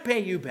can't pay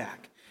you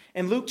back.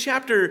 In Luke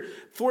chapter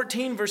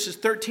 14, verses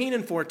 13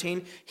 and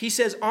 14, he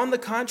says, on the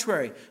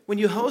contrary, when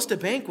you host a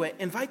banquet,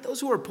 invite those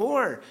who are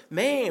poor,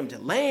 maimed,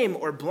 lame,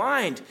 or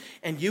blind,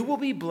 and you will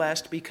be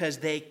blessed because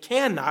they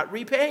cannot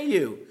repay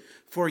you,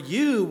 for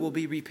you will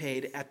be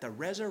repaid at the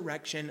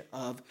resurrection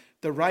of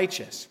the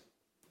righteous.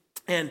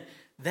 And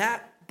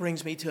that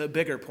brings me to a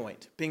bigger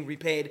point, being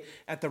repaid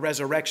at the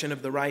resurrection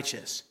of the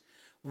righteous.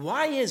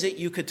 Why is it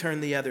you could turn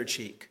the other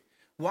cheek?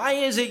 Why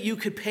is it you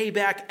could pay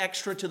back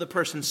extra to the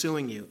person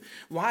suing you?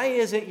 Why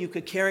is it you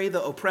could carry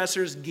the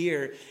oppressor's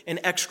gear an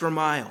extra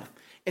mile?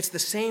 It's the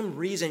same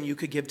reason you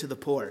could give to the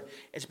poor.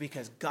 It's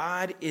because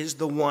God is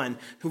the one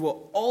who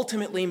will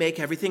ultimately make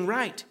everything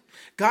right.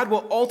 God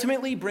will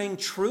ultimately bring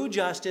true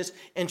justice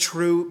and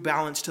true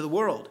balance to the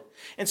world.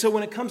 And so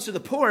when it comes to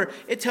the poor,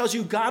 it tells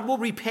you God will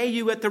repay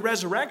you at the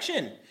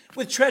resurrection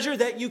with treasure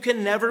that you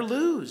can never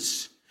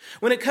lose.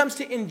 When it comes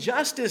to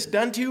injustice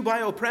done to you by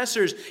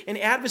oppressors and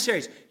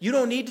adversaries, you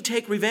don't need to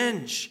take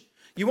revenge.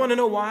 You want to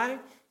know why?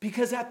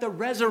 Because at the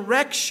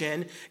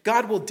resurrection,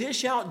 God will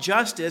dish out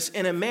justice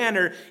in a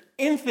manner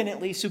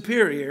infinitely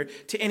superior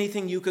to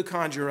anything you could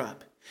conjure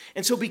up.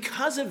 And so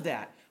because of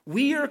that,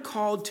 we are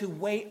called to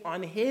wait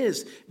on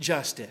his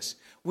justice.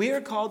 We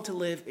are called to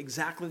live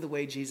exactly the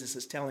way Jesus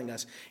is telling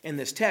us in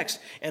this text.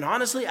 And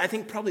honestly, I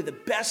think probably the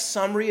best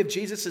summary of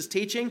Jesus'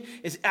 teaching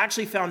is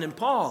actually found in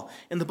Paul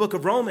in the book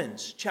of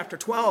Romans, chapter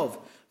 12,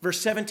 verse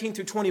 17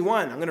 through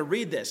 21. I'm going to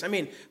read this.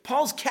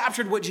 Paul's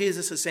captured what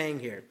Jesus is saying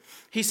here.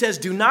 He says,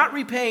 do not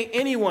repay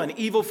anyone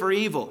evil for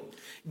evil.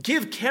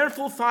 Give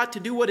careful thought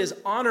to do what is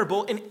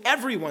honorable in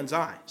everyone's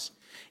eyes.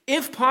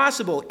 If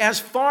possible,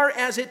 as far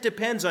as it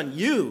depends on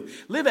you,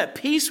 live at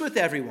peace with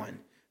everyone.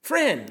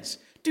 Friends,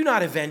 do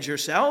not avenge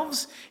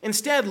yourselves.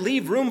 Instead,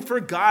 leave room for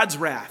God's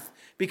wrath,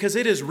 because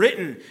it is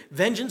written,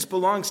 vengeance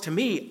belongs to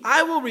me.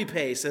 I will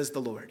repay, says the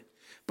Lord.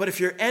 But if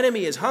your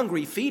enemy is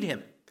hungry, feed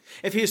him.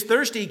 If he is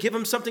thirsty, give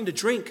him something to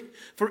drink.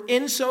 For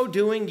in so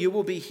doing, you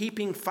will be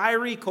heaping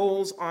fiery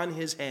coals on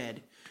his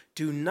head.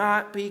 Do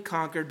not be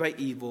conquered by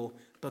evil,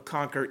 but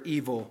conquer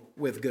evil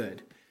with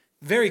good.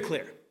 Very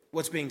clear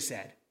what's being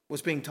said,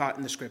 what's being taught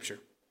in the scripture.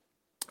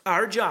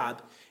 Our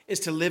job is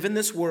to live in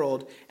this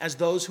world as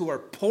those who are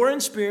poor in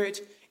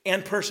spirit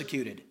and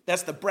persecuted.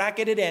 That's the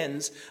bracketed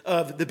ends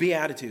of the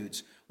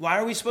Beatitudes. Why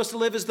are we supposed to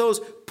live as those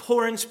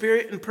poor in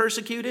spirit and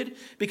persecuted?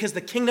 Because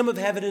the kingdom of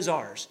heaven is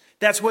ours.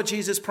 That's what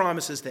Jesus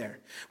promises there.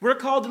 We're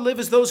called to live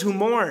as those who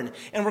mourn,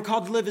 and we're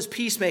called to live as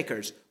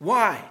peacemakers.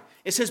 Why?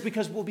 It says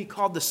because we'll be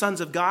called the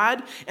sons of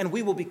God, and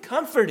we will be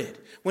comforted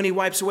when he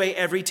wipes away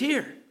every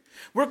tear.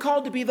 We're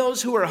called to be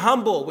those who are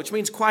humble, which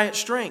means quiet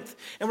strength.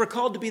 And we're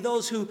called to be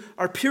those who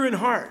are pure in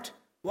heart.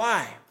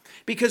 Why?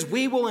 Because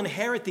we will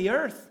inherit the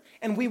earth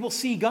and we will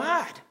see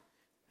God.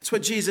 That's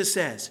what Jesus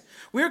says.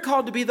 We're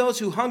called to be those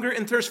who hunger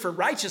and thirst for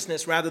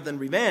righteousness rather than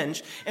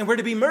revenge. And we're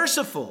to be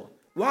merciful.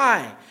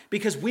 Why?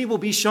 Because we will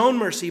be shown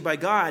mercy by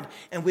God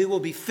and we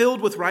will be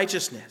filled with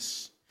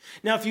righteousness.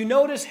 Now, if you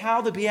notice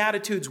how the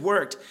Beatitudes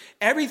worked,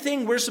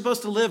 everything we're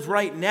supposed to live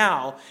right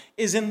now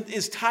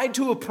is tied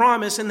to a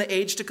promise in the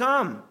age to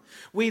come.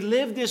 We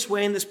live this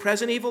way in this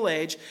present evil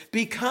age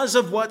because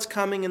of what's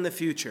coming in the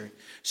future.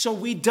 So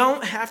we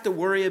don't have to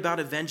worry about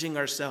avenging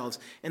ourselves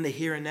in the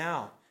here and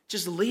now.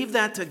 Just leave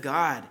that to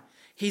God.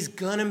 He's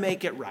going to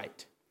make it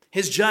right.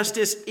 His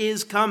justice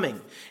is coming.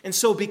 And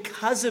so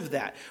because of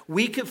that,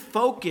 we could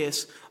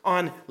focus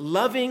on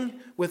loving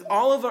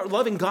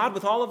God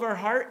with all of our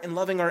heart and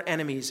loving our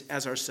enemies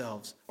as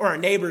ourselves, or our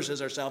neighbors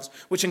as ourselves,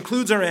 which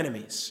includes our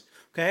enemies.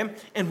 Okay?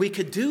 And we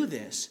could do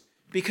this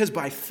because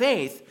by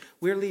faith,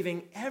 we're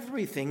leaving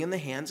everything in the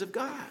hands of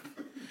God.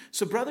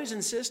 So brothers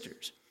and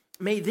sisters,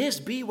 may this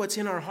be what's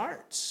in our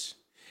hearts.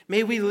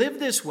 May we live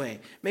this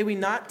way. May we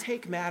not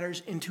take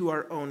matters into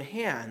our own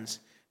hands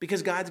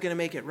because God's going to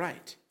make it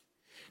right.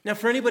 Now,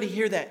 for anybody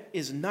here that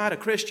is not a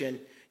Christian,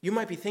 you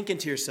might be thinking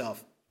to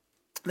yourself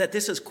that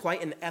this is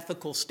quite an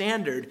ethical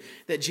standard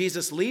that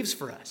Jesus leaves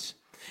for us.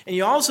 And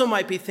you also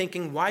might be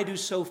thinking, why do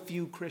so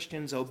few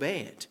Christians obey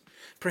it?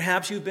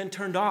 Perhaps you've been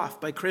turned off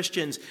by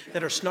Christians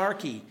that are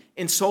snarky,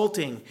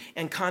 insulting,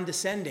 and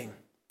condescending.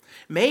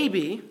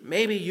 Maybe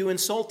you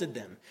insulted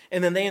them,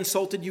 and then they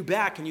insulted you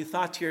back, and you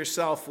thought to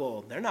yourself,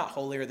 well, they're not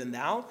holier than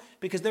thou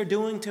because they're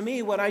doing to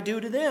me what I do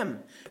to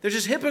them. They're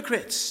just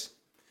hypocrites.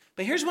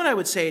 But here's what I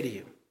would say to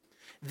you.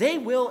 They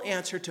will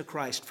answer to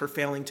Christ for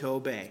failing to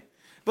obey.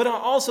 But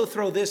I'll also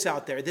throw this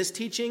out there. This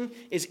teaching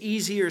is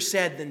easier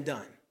said than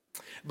done.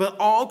 But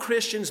all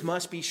Christians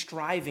must be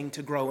striving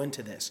to grow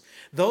into this.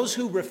 Those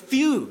who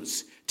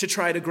refuse to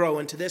try to grow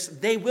into this,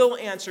 they will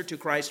answer to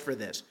Christ for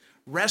this.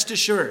 Rest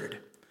assured.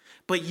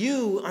 But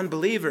you,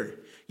 unbeliever,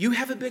 you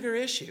have a bigger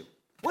issue.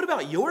 What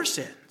about your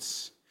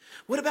sins?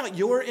 What about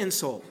your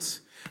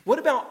insults? What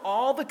about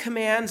all the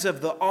commands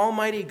of the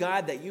Almighty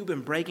God that you've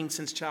been breaking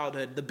since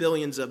childhood, the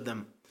billions of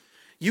them?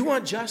 You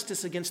want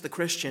justice against the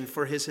Christian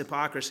for his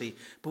hypocrisy,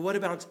 but what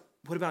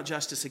about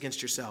justice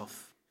against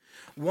yourself?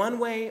 One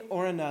way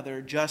or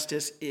another,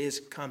 justice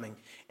is coming,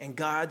 and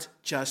God's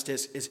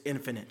justice is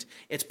infinite.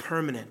 It's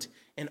permanent,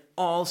 and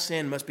all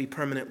sin must be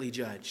permanently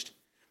judged.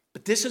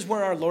 But this is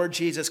where our Lord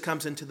Jesus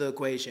comes into the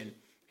equation.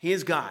 He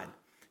is God.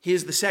 He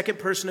is the second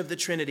person of the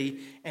Trinity,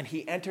 and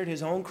he entered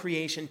his own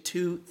creation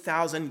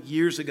 2,000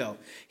 years ago.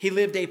 He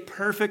lived a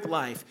perfect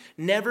life,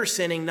 never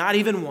sinning, not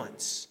even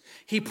once.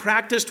 He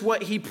practiced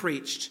what he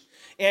preached.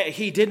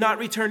 He did not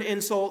return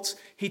insults.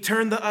 He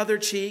turned the other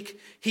cheek.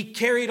 He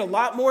carried a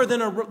lot more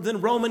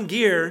than Roman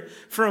gear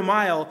for a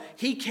mile.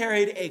 He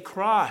carried a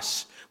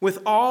cross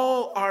with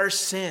all our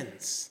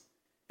sins,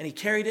 and he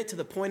carried it to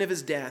the point of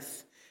his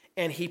death,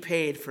 and he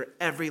paid for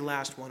every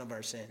last one of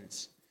our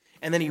sins.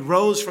 And then he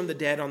rose from the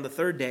dead on the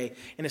third day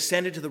and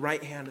ascended to the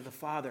right hand of the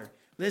Father.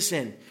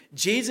 Listen,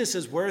 Jesus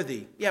is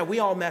worthy. Yeah, we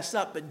all mess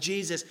up, but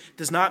Jesus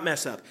does not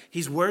mess up.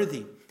 He's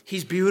worthy.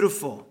 He's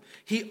beautiful.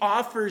 He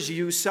offers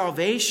you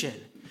salvation.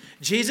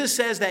 Jesus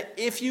says that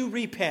if you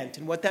repent,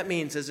 and what that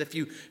means is if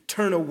you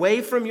turn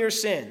away from your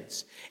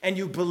sins and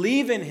you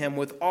believe in him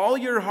with all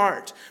your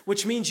heart,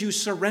 which means you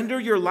surrender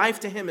your life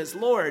to him as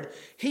Lord,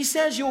 he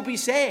says you'll be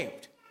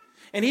saved.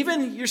 And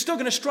even you're still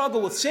going to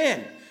struggle with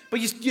sin, but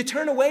you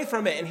turn away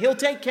from it and he'll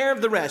take care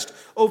of the rest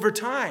over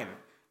time.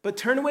 But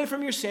turn away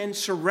from your sin,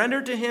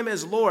 surrender to him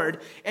as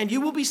Lord, and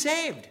you will be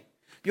saved.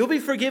 You'll be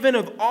forgiven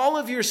of all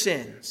of your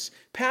sins,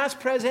 past,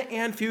 present,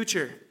 and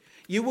future.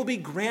 You will be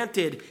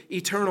granted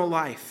eternal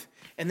life.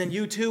 And then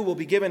you too will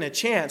be given a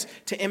chance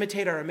to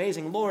imitate our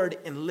amazing Lord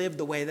and live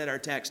the way that our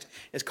text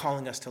is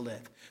calling us to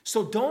live.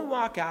 So don't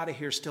walk out of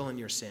here still in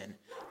your sin.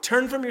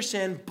 Turn from your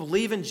sin,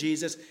 believe in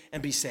Jesus,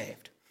 and be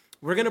saved.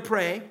 We're going to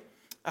pray,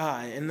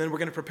 and then we're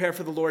going to prepare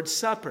for the Lord's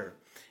Supper.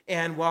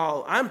 And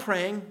while I'm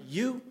praying,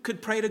 you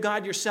could pray to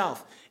God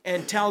yourself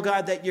and tell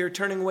God that you're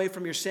turning away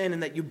from your sin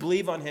and that you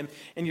believe on him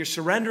and you're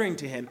surrendering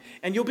to him,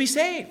 and you'll be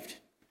saved.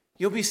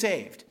 You'll be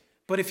saved.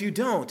 But if you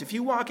don't, if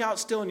you walk out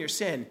still in your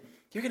sin,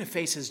 you're going to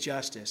face his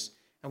justice.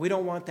 And we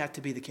don't want that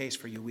to be the case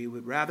for you. We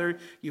would rather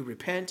you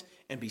repent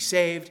and be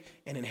saved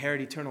and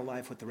inherit eternal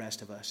life with the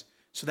rest of us.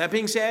 So that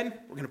being said,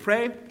 we're going to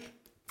pray.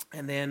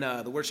 And then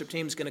the worship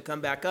team is going to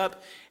come back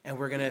up and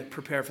we're going to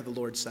prepare for the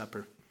Lord's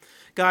Supper.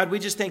 God, we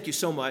just thank you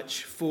so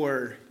much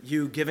for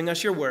you giving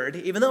us your word,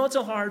 even though it's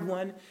a hard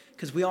one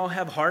because we all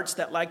have hearts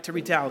that like to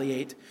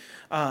retaliate.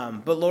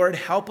 But Lord,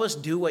 help us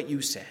do what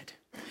you said.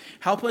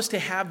 Help us to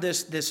have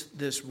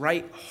this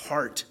right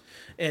heart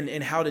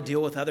and how to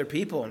deal with other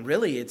people. And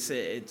really,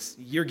 it's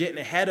you're getting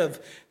ahead of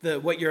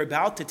what you're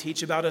about to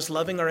teach about us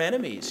loving our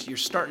enemies. You're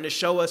starting to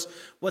show us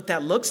what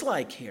that looks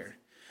like here.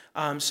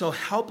 So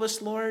help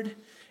us, Lord.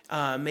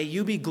 May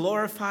you be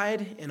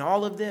glorified in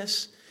all of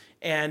this.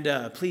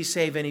 And please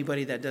save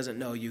anybody that doesn't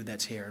know you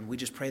that's here. And we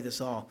just pray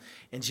this all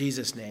in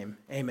Jesus' name.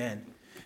 Amen.